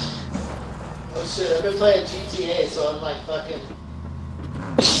 Oh shit, I've been playing GTA, so I'm like fucking...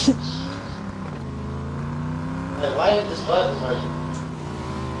 Like, why ain't this button working?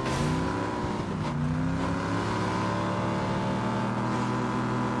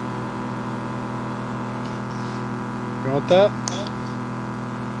 You want that?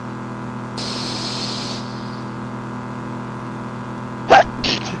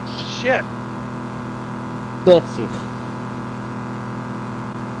 Shit. Bless you.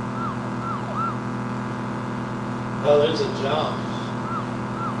 Oh, there's a jump.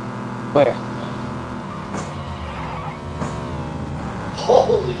 Where?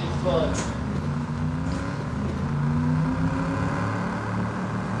 Holy fuck.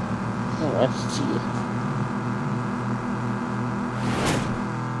 Oh, let's see.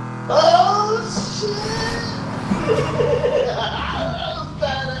 Oh shit!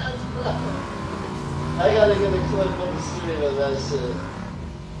 Badass, bro. I gotta get a clip on the stream of that shit.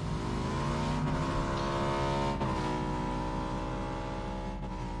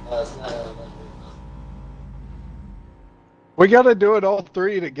 Oh, it's not gonna let me. We gotta do it all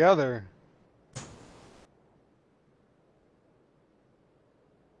three together.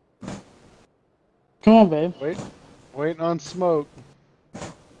 Come on, babe. Waiting on smoke.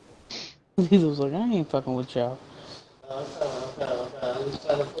 He was like, I ain't fucking with y'all. Okay. I'm just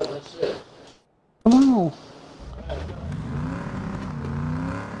trying to put my shit. Come on.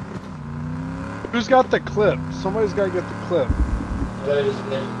 Who's got the clip? Somebody's gotta get the clip.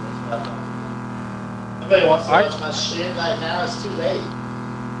 Nobody wants to watch my shit right now. It's too late.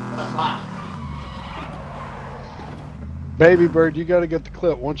 I'm hot. Baby bird, you gotta get the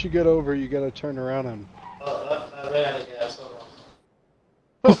clip. Once you get over, you gotta turn around and... Oh, I ran out of gas. Hold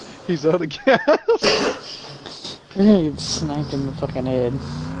on. He's out of gas. You're gonna get sniped in the fucking head.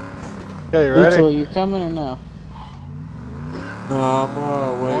 Okay, you ready? Lucho, you coming or no? No,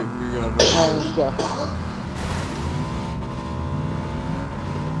 I'm wait. We gotta do Alright, let's go.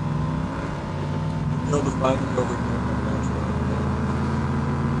 You'll be find them over here.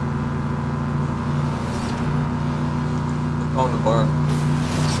 On the bar.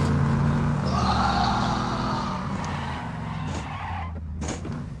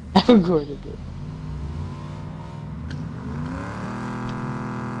 I recorded it.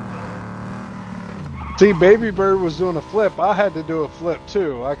 See, Baby Bird was doing a flip. I had to do a flip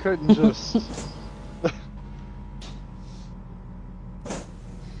too. I couldn't just...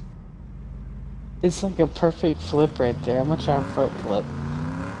 It's like a perfect flip right there. I'm gonna try a front flip.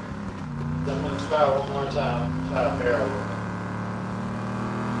 I'm gonna try one more time. Try a barrel.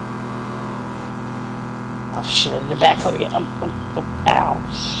 Oh shit, in the back of it. Ow,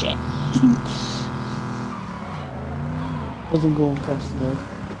 shit. Wasn't going past there.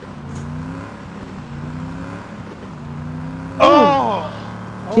 Oh!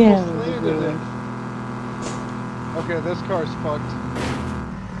 Yeah, Almost landed it. Okay, this car's fucked.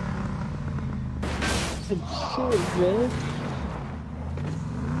 Shit, man.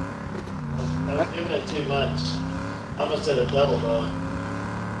 I was giving it too much. I almost did a double though.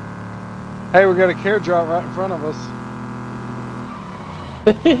 Hey, we got a care drop right in front of us.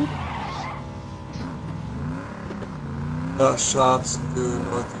 Got shots to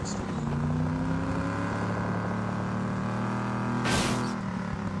northeast.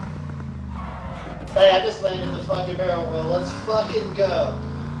 Hey, I just landed the fucking barrel wheel. Let's fucking go.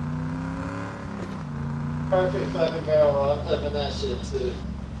 Perfect fucking barrel roll. I'm flipping that shit too.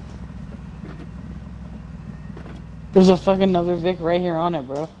 There's a fucking another Vic right here on it,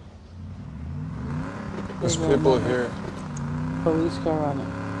 bro. There's people here. Police car on it.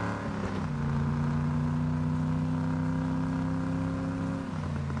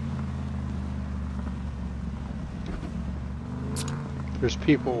 There's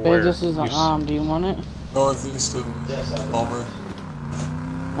people Hey, where... this is an do you want it? Northeast of Palmer.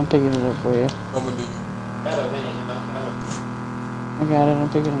 I'm picking it up for you. Coming to you. I got it, I'm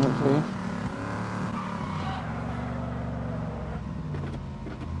picking it up for you.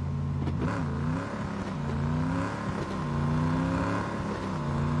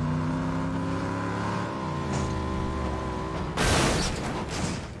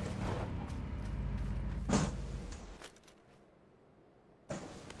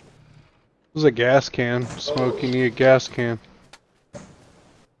 There's a gas can. Smoke, you need a gas can.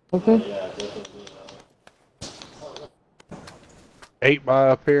 Okay. 8 by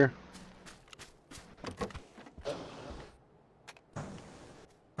up here.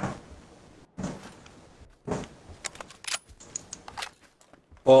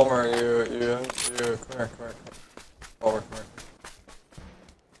 Palmer, you, come here. Palmer, come here.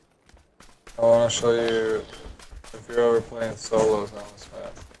 I want to show you you're ever playing solos on this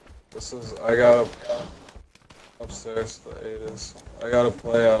map. This is, I got upstairs, the 8 is. I got to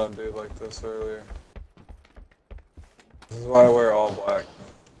play on a dude like this earlier. This is why I wear all black.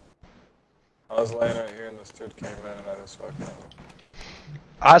 I was laying right here and this dude came in and I just fucking...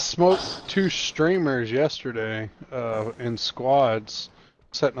 I smoked 2 streamers yesterday in squads,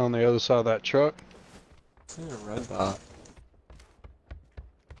 sitting on the other side of that truck. I see a red dot.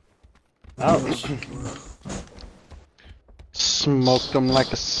 Ouch. Smoked them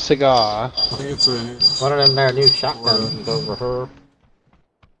like a cigar. I think it's right here. One of them there new shotguns over her.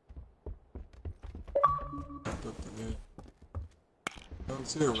 Don't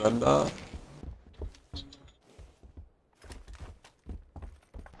see a red dot.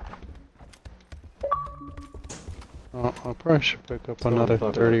 Oh, I probably should pick up another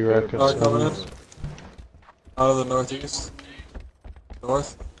 30 records. Coming in. Out of the northeast.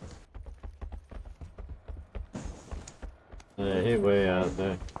 North. Yeah, he way out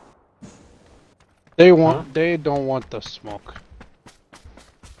there. They want. They don't want the smoke.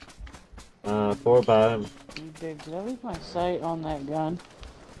 4 by him. Did I leave my sight on that gun?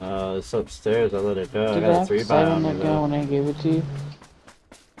 It's upstairs. I let it go. Did I I got a have 3 by sight on on me that gun when I gave it to you?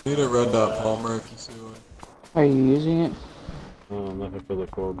 Need a red dot, Palmer, if you see one. Are you using it? Oh, I'm looking for the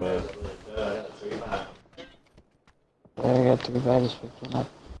 4 by. I got 3 by. Just picked one up.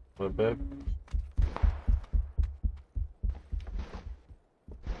 What back?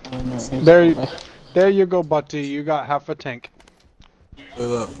 There you go, Butty. You got half a tank.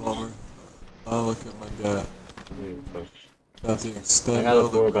 Look at that, Palmer. I'll look at my gat. Got the extendo, I got a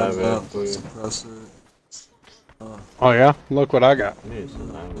 4 the by out, for the you. suppressor. Oh yeah, look what I got.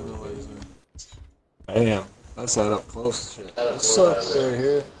 Damn, that's that up close shit. What's up right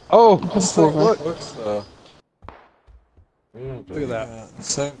here? Oh, this thing looks though. Look at that.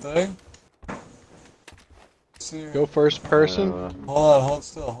 Same thing. Go first person. Hold on, hold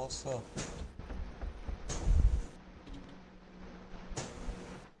still, hold still.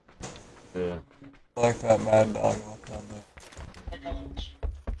 Yeah. I like that mad dog look down there.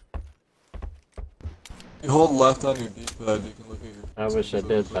 You hold left on your D-pad, you can look at your... I wish I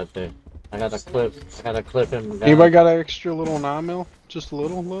did, but I gotta clip him down. Anybody got an extra little 9mm? Just a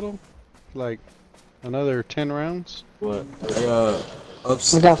little? Like another 10 rounds? What? I got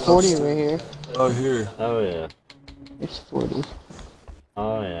upstairs. We got 40 right here. Oh, here. Oh, yeah. It's 40.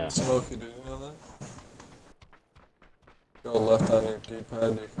 Oh, yeah. Smokey, did you know that? Go left on your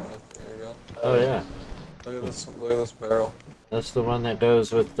D-pad, you can look. There you go. Oh, yeah. Look at this barrel. That's the one that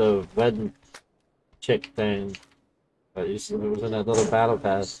goes with the wedding chick thing. But it was in that little battle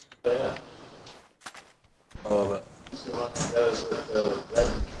pass. Yeah. I love it.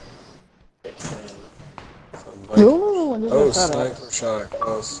 Oh, sniper shot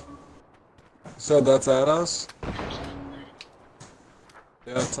close. You said that's at us?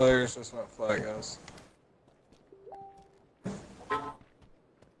 Yeah, tires just went flat, guys.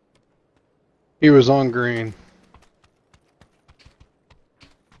 He was on green.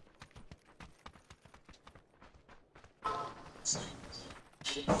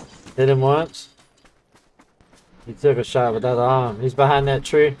 Hit him once. He took a shot with that arm. He's behind that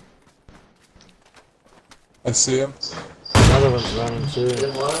tree. I see him. Another one's running too.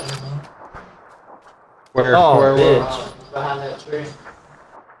 Where? Oh, where? bitch. Behind that tree.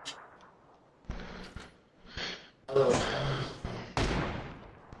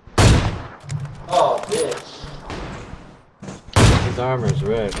 Oh, bitch. His armor's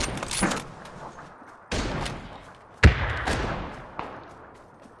wrecked.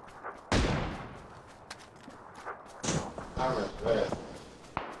 Armor's wrecked.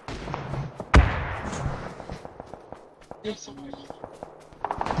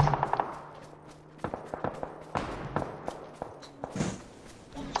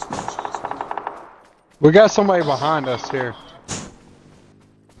 We got somebody behind us here.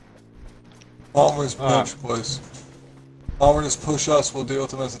 Palmer's pinch, please. Palmer, just push us, we'll deal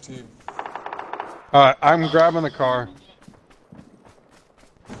with them as a team. Alright, I'm grabbing the car.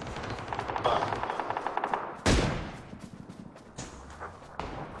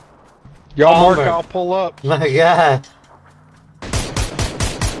 Y'all mark, I'll pull up. My God.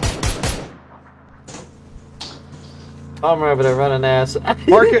 Palmer over there running ass.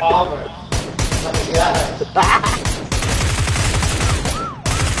 Mark it. Palmer. My God.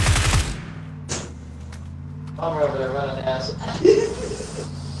 Palmer over there running ass.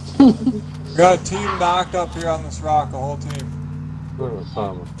 We got a team knocked up here on this rock, a whole team. Little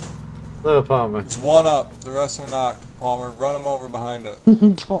Palmer. Little Palmer. It's one up, the rest are knocked. Palmer, run them over behind it.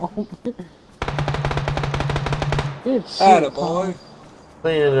 Palmer. Good shit, Atta boy.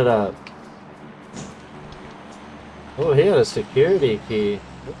 Cleaning it up. Oh, he had a security key.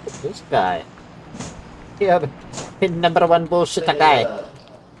 Look at this guy. He had number one bullshit guy.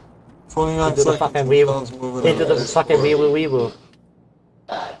 29 Into the fucking weeble. Into the fucking weeble.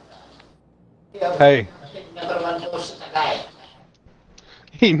 Hey.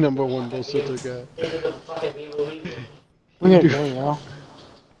 He number one bullshitter guy. There you go.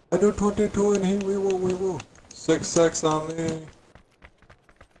 I do 22 and he we will. 6 on me.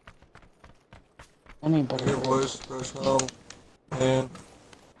 Anybody. Here boys, fresh home. And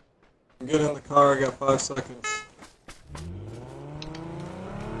get in the car, I got 5 seconds.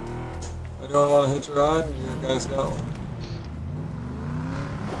 Anyone want to hitch a ride? You guys got one.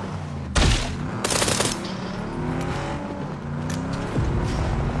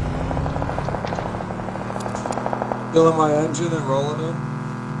 Filling my engine and rolling in.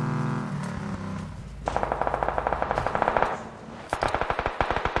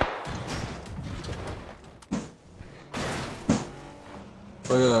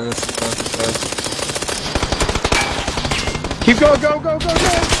 Oh yeah, I guess it's not the best. Keep going, go!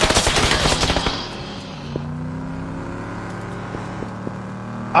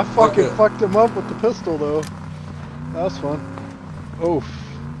 I fucking fucked him up with the pistol though. That was fun. Oof.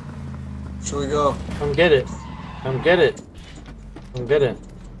 Should we go? Come get it. Come get it. Come get it.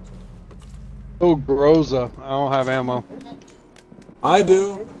 Oh, Groza. I don't have ammo. I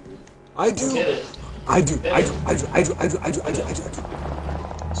do. I do.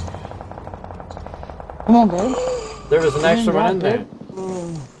 Come on, babe. There was an extra one in there.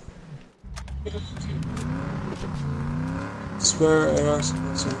 Spare AR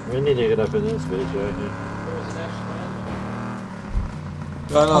suppressor. We need to get up in this bitch right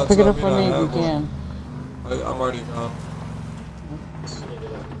here. I'll pick it up when you can. I'm already gone.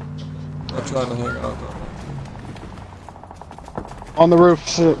 I'm trying to hang out though. On the roof.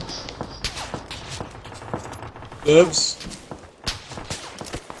 Shit. Dibs.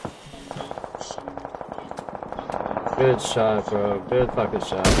 Good shot, bro. Good fucking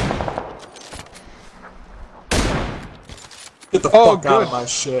shot. Get the fuck out of my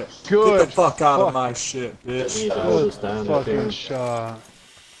shit. Good. Get the fuck out of my shit, bitch. Good fucking shot.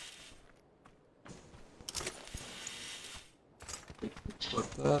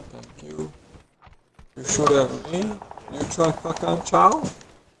 With that, thank you. You shoot at me? You try fucking chow?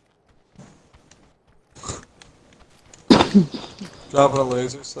 Dropping a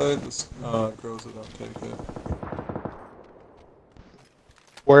laser sight, this grows it, don't take it.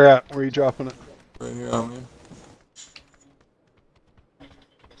 Where at? Where are you dropping it? Right here on me.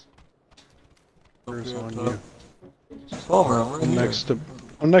 Where's on you? Palmer, I'm right here.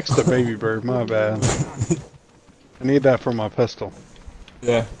 I'm next to Baby Bird, my bad. I need that for my pistol.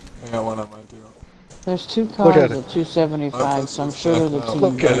 Yeah, I got one on my deal. There's 2 cars at 275, so I'm sure they're the team.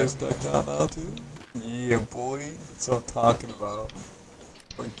 Look at it. Now, too. Yeah, boy. That's what I'm talking about.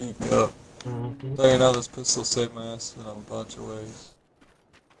 We're geeked up. So you know, this pistol saved my ass in a bunch of ways.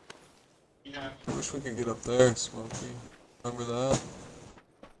 I wish we could get up there, Smokey. Remember that?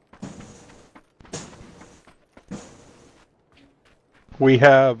 We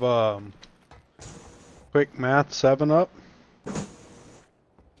have quick math 7 up.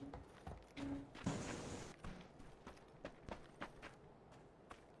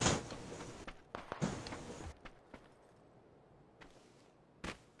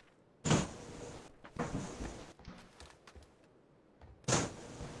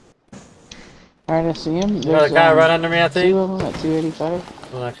 Alright, I see him. There's a guy right under me, I think. 2 of them at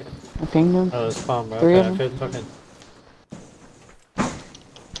 285. Well, I pinged him. Oh, it's palm, bro. 3 of I them. couldn't fucking...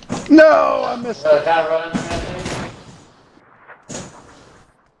 No, I missed There's a it. guy right under me, I think.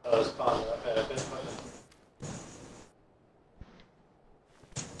 Oh, it's palm, bro. I couldn't fucking...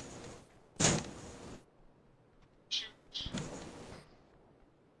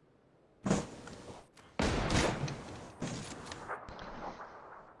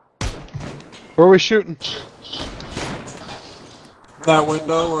 Where are we shooting? That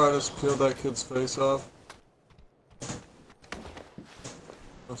window where I just peeled that kid's face off.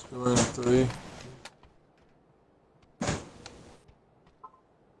 Must be wearing a 3.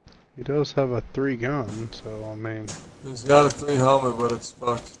 He does have a 3 gun, so I mean. He's got a 3 helmet, but it's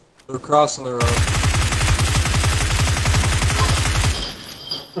fucked. They're crossing the road.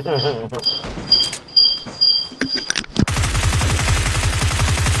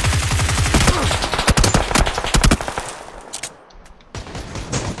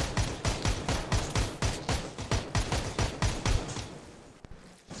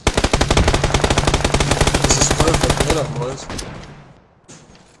 This is perfect. Get up, boys.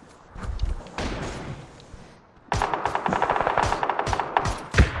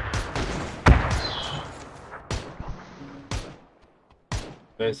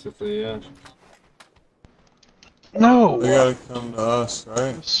 Basically, yeah. No! They gotta come to us,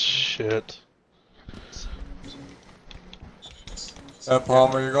 right? Shit. Yeah,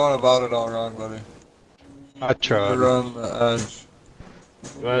 Palmer, you're going about it all wrong, buddy. I tried. You're on the edge.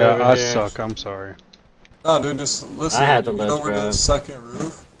 Right Yeah, over I here. suck. I'm sorry. No, dude, just listen. I had to You get let over to the grab. second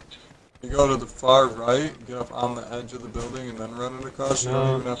roof. You go to the far right, get up on the edge of the building, and then run it across. You No.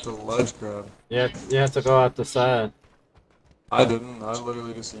 don't even have to ledge grab. Yeah, you have to go out the side. I didn't. I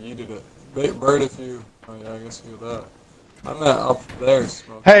literally just yeeted it. Bird, if you. Oh yeah, I guess you do that. I'm at up there.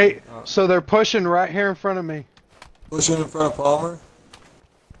 Smoking. Hey, so they're pushing right here in front of me. Pushing in front of Palmer.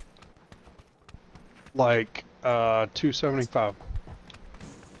 Like 275.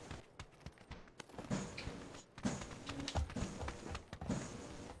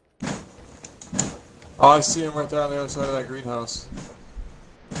 Oh, I see him right there on the other side of that greenhouse.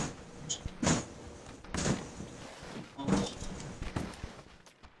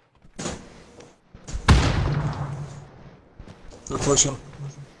 They're pushing.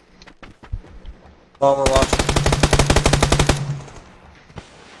 Palmer, watch.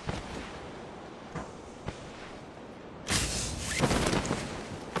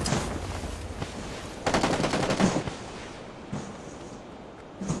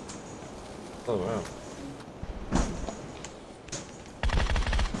 Oh wow.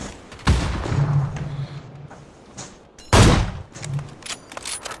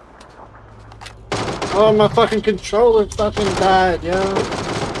 Oh, my fucking controller fucking died, yo.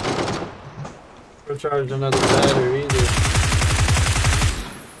 Go charge another battery either.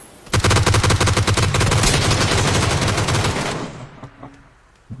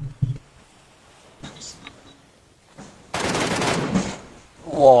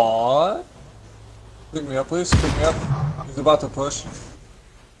 What? Pick me up, please. Pick me up. He's about to push.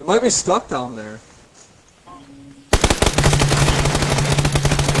 It might be stuck down there.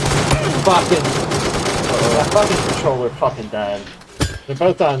 Fucking. That fucking controller fucking died. They're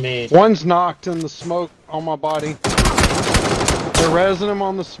both on me. One's knocked in the smoke on my body. They're resin him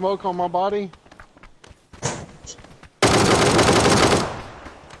on the smoke on my body.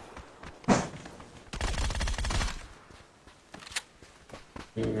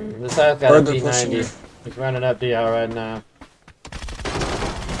 This guy's got a P90. He's running up DL right now.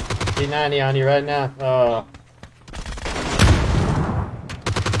 P90 on you right now. Oh.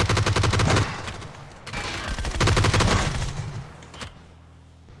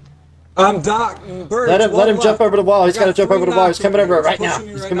 I'm Doc. Bird, Let him jump over the wall. He's got to jump over the wall. He's coming over it right now. pushing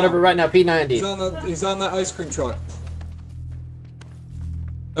you He's right coming now. over right now. P90. He's on that ice cream truck.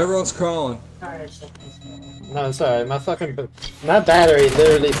 Everyone's crawling. No, it's alright. My battery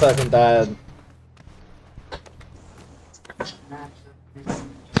literally fucking died.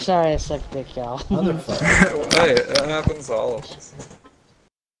 Sorry I suck dick, y'all. Motherfucker. Hey, it happens to all of us.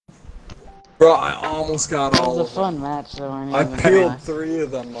 Bro, I almost got It all was a of them. fun match, so I I mean, peeled 3 of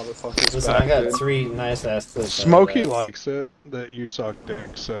them motherfuckers Listen, back, I got dude. 3 nice ass clips. Smokey likes it that you suck dick,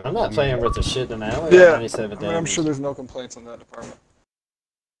 so. I'm not playing with the shit in that. I only got Yeah, 97 I mean, I'm damage. sure there's no complaints on that department.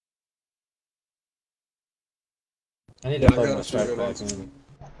 I need Yeah, to I plug got my a few strike good back ones. in.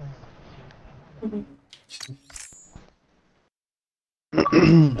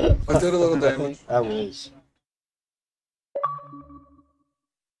 I did a little damage. I was.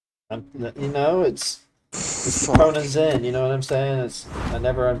 You know, it's Corona Zen. You know what I'm saying? I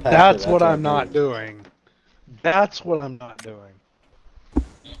never unpacked it. That's what after I I'm not moved. doing. That's what I'm not doing.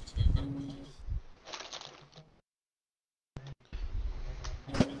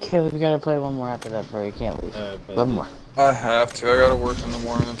 Caleb, we gotta play one more after that, bro. You can't leave. One more. I have to. I gotta work in the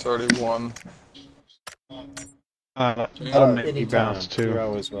morning. It's already 1. That'll make me bounce too. You're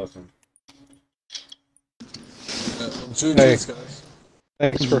always welcome. GG's, guys.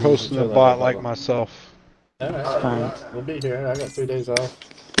 Thanks for hosting a bot like myself. Alright, we'll be here. I got 3 days off.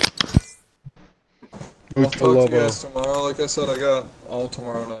 I'll talk to you guys tomorrow. Like I said, I got all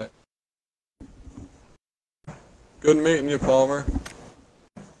tomorrow night. Good meeting you, Palmer.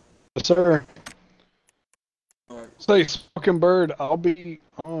 Yes, sir. Say, Smoking Bird, I'll be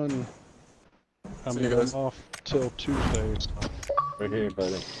on. I'm See you guys. off till Tuesday. So. Right here,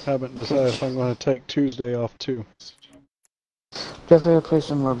 buddy. Haven't decided if I'm going to take Tuesday off too. Definitely play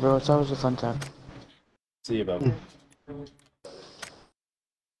some more, bro. It's always a fun time. See you, bub.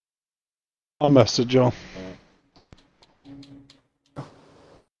 I'll message y'all.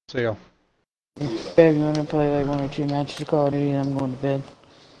 See y'all. Babe, you wanna play like 1 or 2 matches of Call of Duty and I'm going to bed?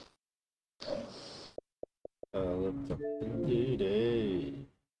 Duty.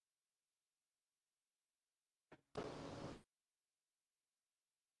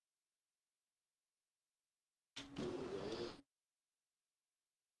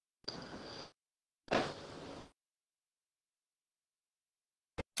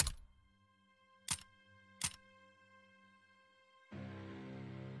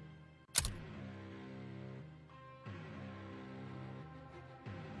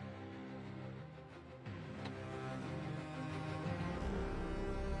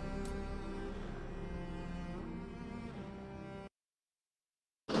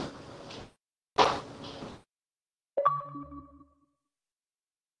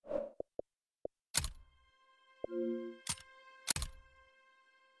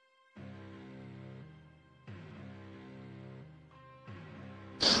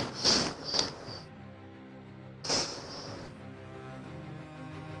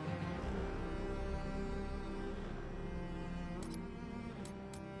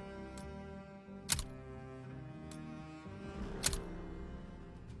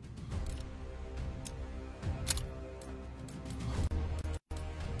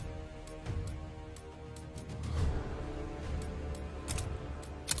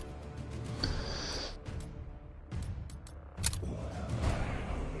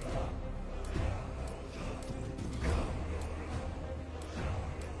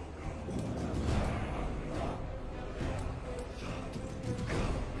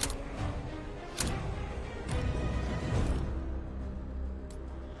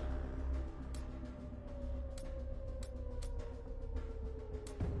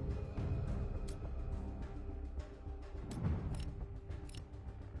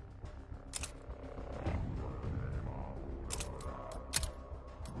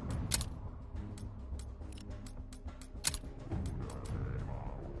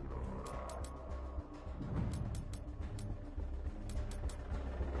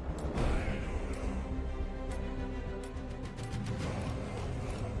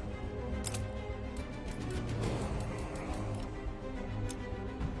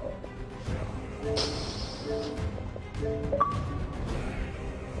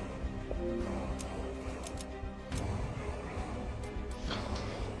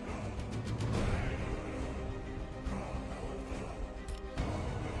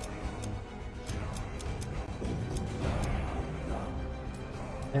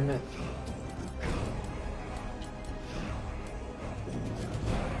 Damn it.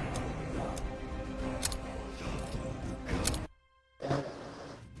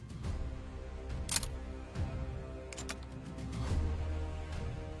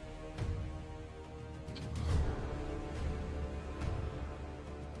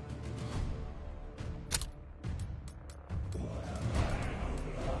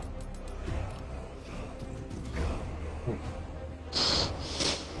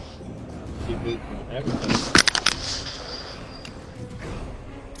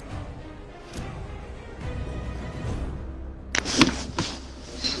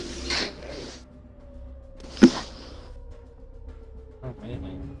 Oh,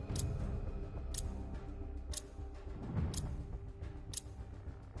 man.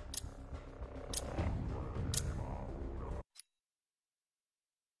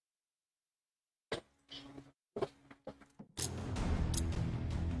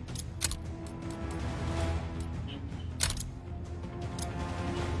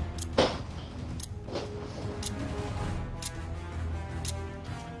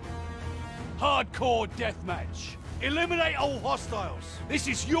 Hardcore deathmatch. Eliminate all hostiles. This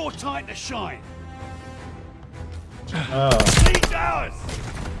is your time to shine. Oh. Lead ours.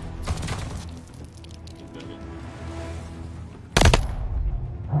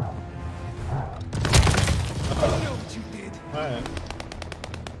 I know what you did. Alright.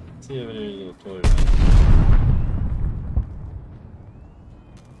 Let's see if it is a toy.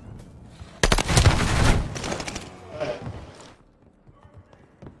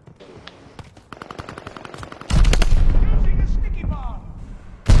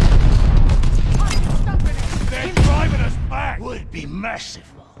 They're driving us back. Would be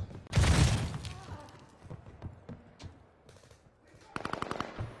merciful.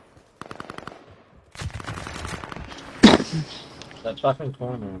 That fucking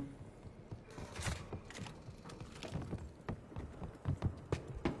corner.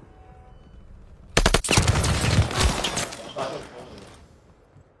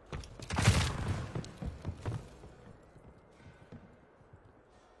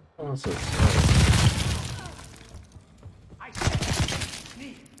 Oh, so slow.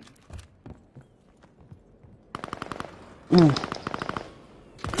 You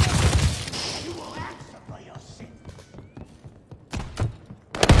will answer for your sins.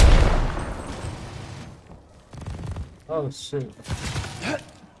 Oh shit.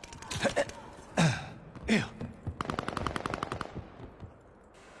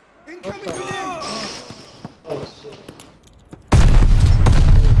 Oh shit.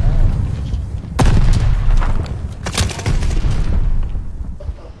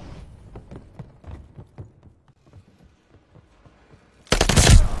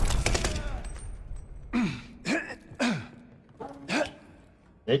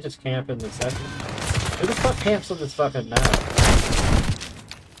 They just camp in the second. Who the fuck camps on this fucking map?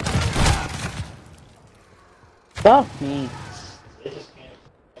 Fuck me.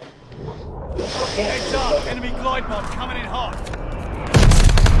 Heads up, enemy glide bomb coming in hot.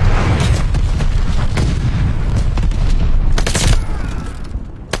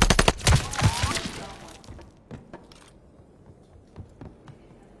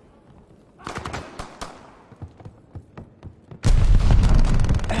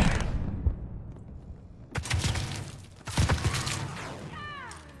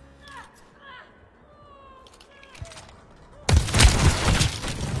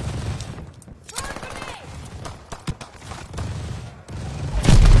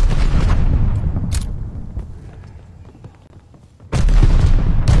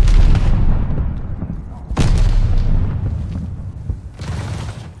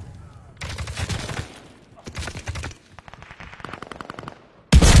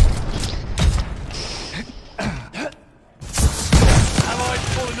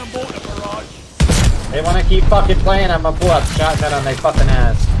 They wanna keep fucking playing, I'm gonna pull out the shotgun on their fucking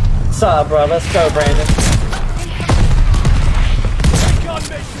ass. What's up, bro? Let's go, Brandon.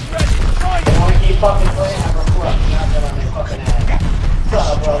 They wanna keep fucking playing, I'm gonna pull out the shotgun on their fucking ass. What's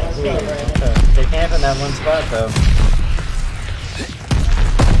up, bro? Let's go, Brandon. They camp in that one spot, though.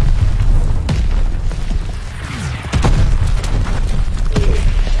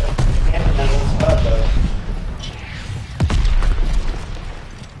 They camp in that one spot, though.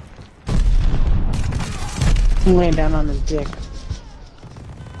 I'm laying down on his dick.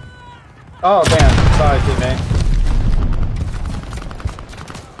 Oh, damn. Sorry, teammate.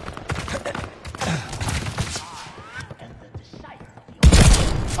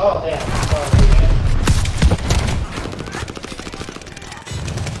 Oh, damn. Sorry, teammate.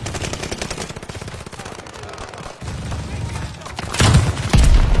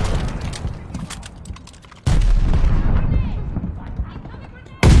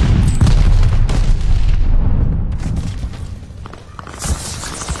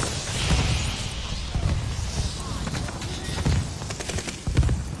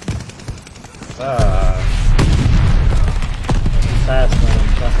 Fast man,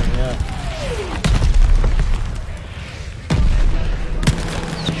 fucking yeah.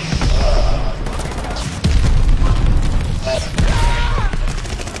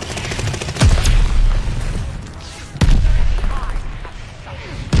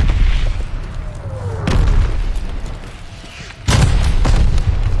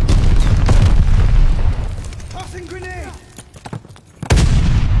 Tossing grenade!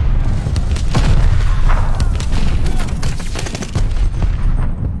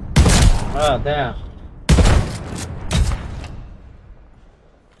 Oh, damn.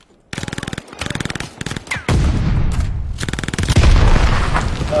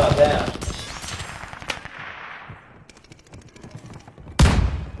 Oh, damn.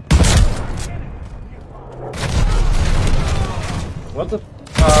 What the?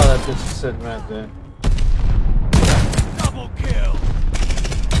 Oh, that bitch is sitting right there. Double kill!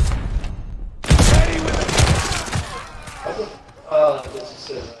 Ready with Oh, that bitch is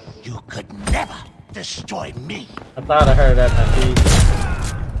sitting right there. You could never destroy me! I thought I heard that in my feet.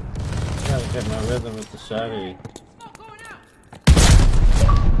 I gotta get my rhythm with the shotty.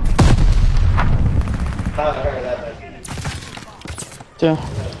 I thought I heard that in my feet. Yeah.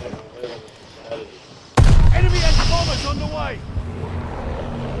 Enemy anti-bombers on the way!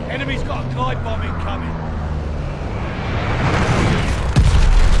 Enemy's got a glide bomb incoming!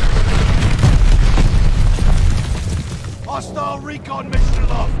 Hostile recon mission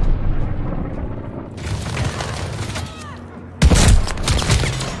aloft!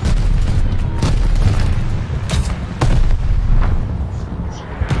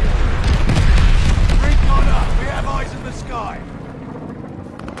 Recon up! We have eyes in the sky!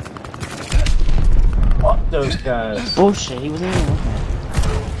 Fuck those guys. Bullshit, he was in there.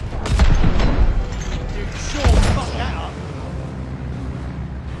 You sure fuck that up!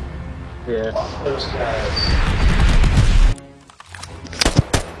 Yeah, fuck those guys.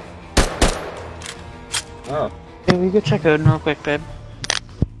 Oh. Hey, we go check Odin real quick, babe.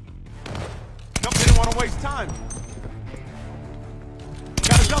 Nope, didn't want to waste time.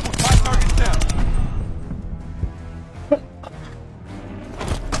 Got a double, 5 targets down. Yeah.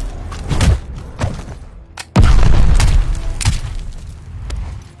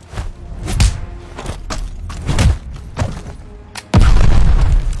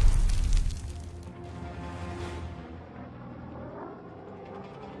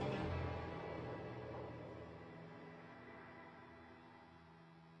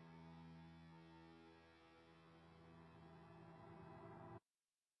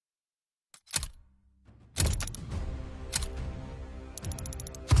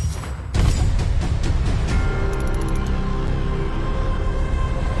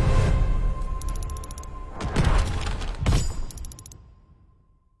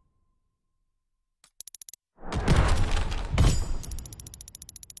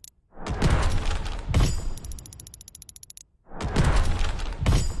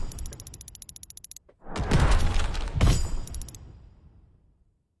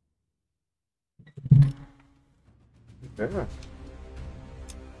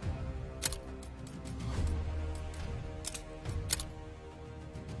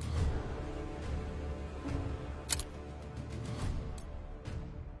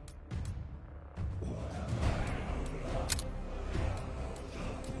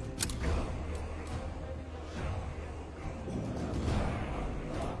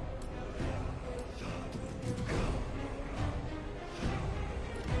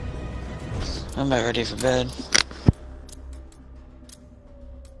 I'm about ready for bed.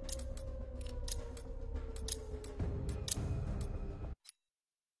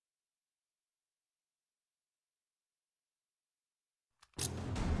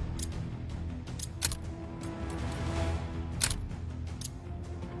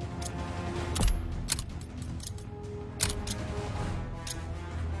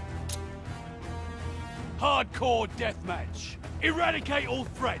 Hardcore deathmatch. Eradicate all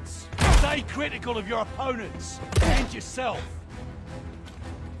threats. Stay critical of your opponents and yourself.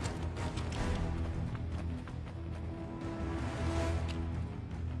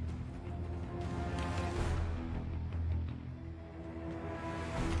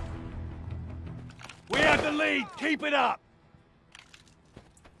 We have the lead. Keep it up.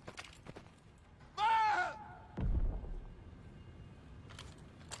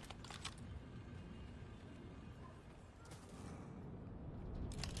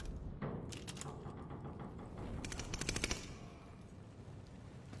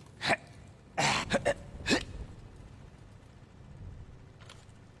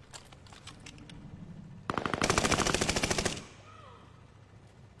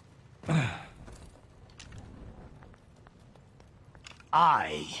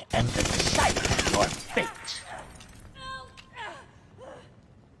 I am the decider of your fate.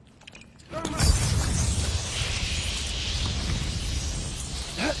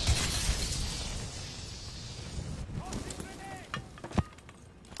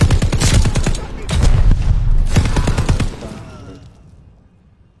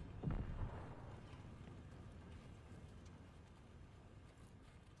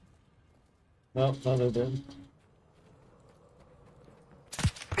 No, they didn't.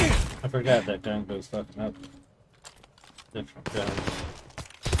 I forgot that gun goes fucking up. Different gun.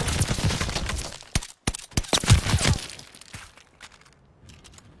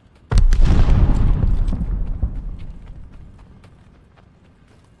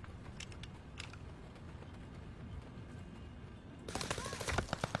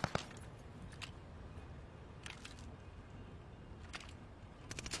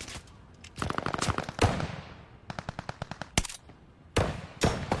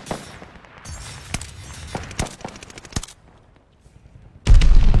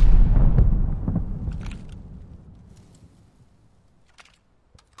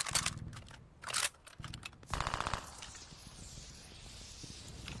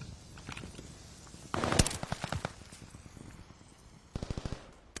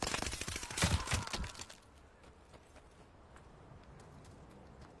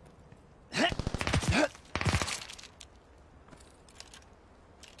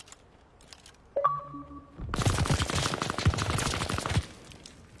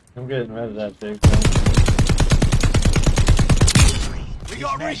 I'm getting rid of that big gun. We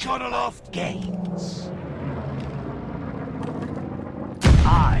got recon aloft. Gains.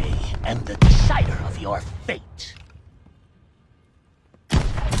 I am the decider of your fate.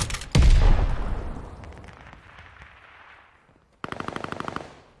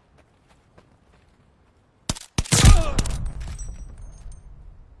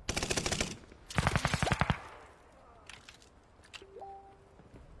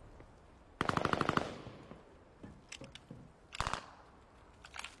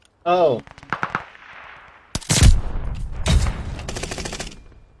 Oh.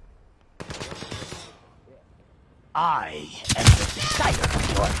 I am the decider of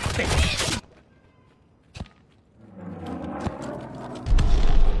your fate.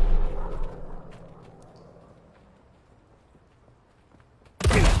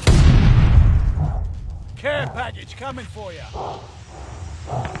 Care package coming for you.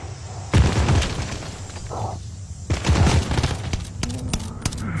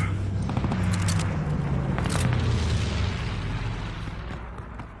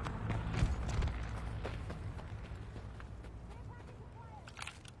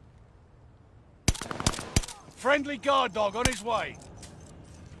 Friendly guard dog on his way.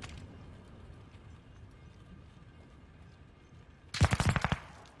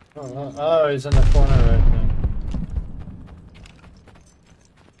 Oh, he's in the corner right now.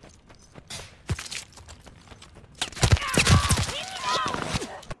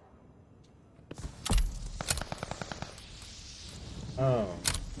 Oh,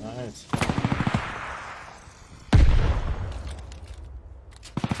 nice.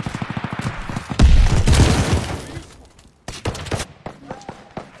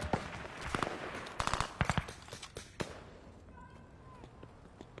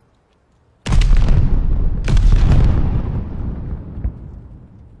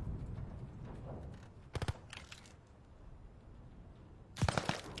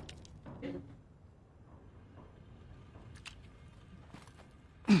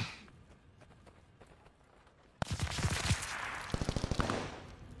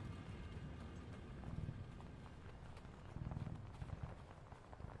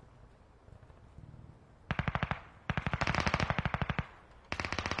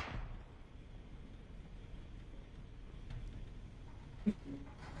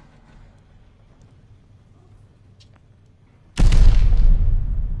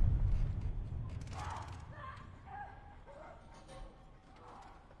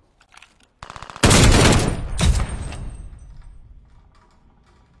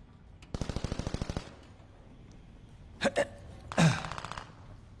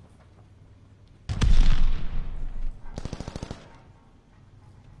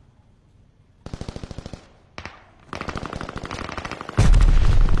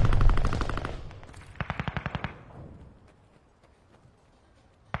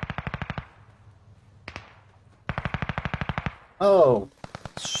 Oh,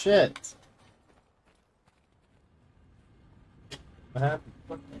 shit. What happened?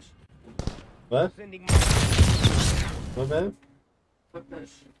 What? What, babe?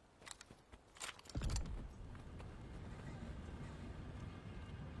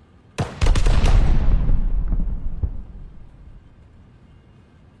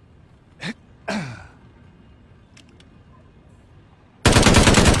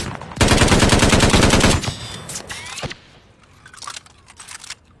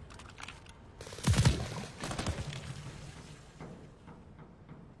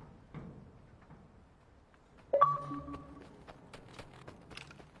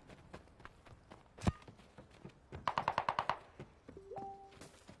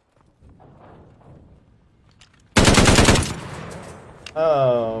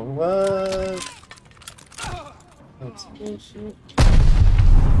 Oh, what? That's bullshit.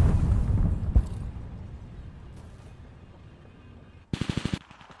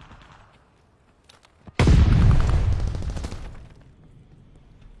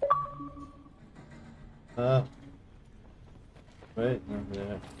 Wait, no,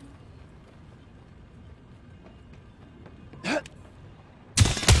 there.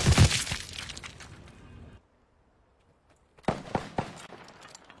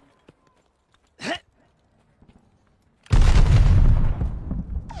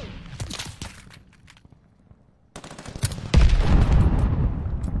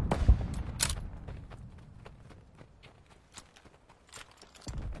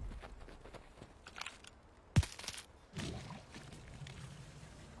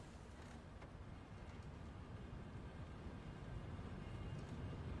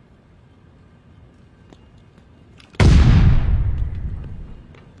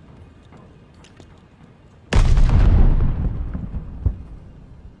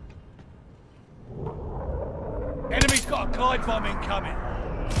 Enemy's got a glide bomb incoming.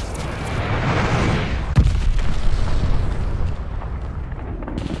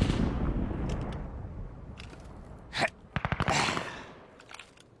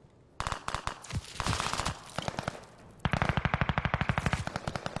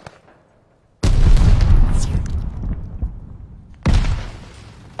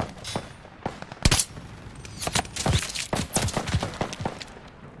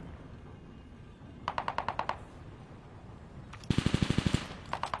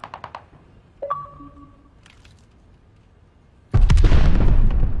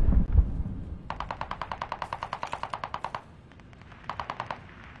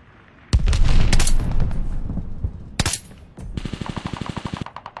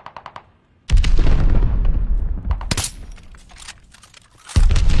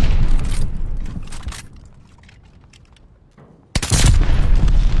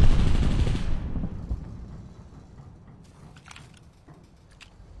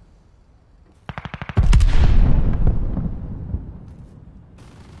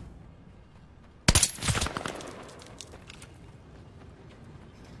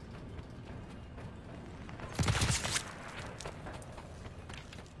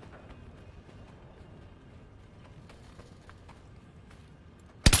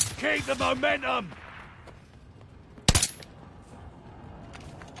 Keep the momentum!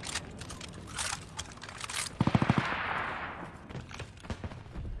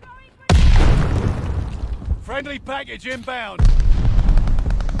 Friendly package inbound.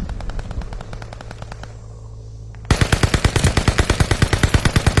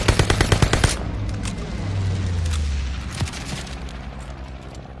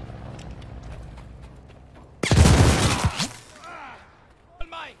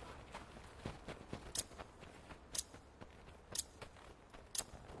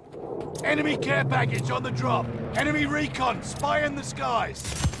 Enemy care package on the drop. Enemy recon, spy in the skies.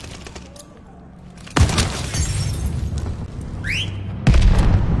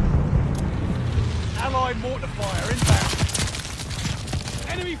 Allied mortar fire inbound.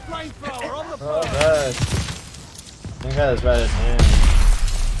 Enemy flamethrower on the Oh, fire. nice. That guy's right in hand.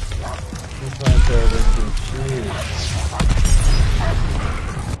 This flamethrower does some shit.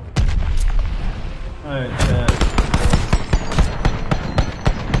 Alright, chat.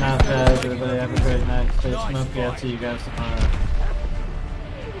 Not bad, everybody. Have a great night. Stay smoky. I'll see you guys tomorrow.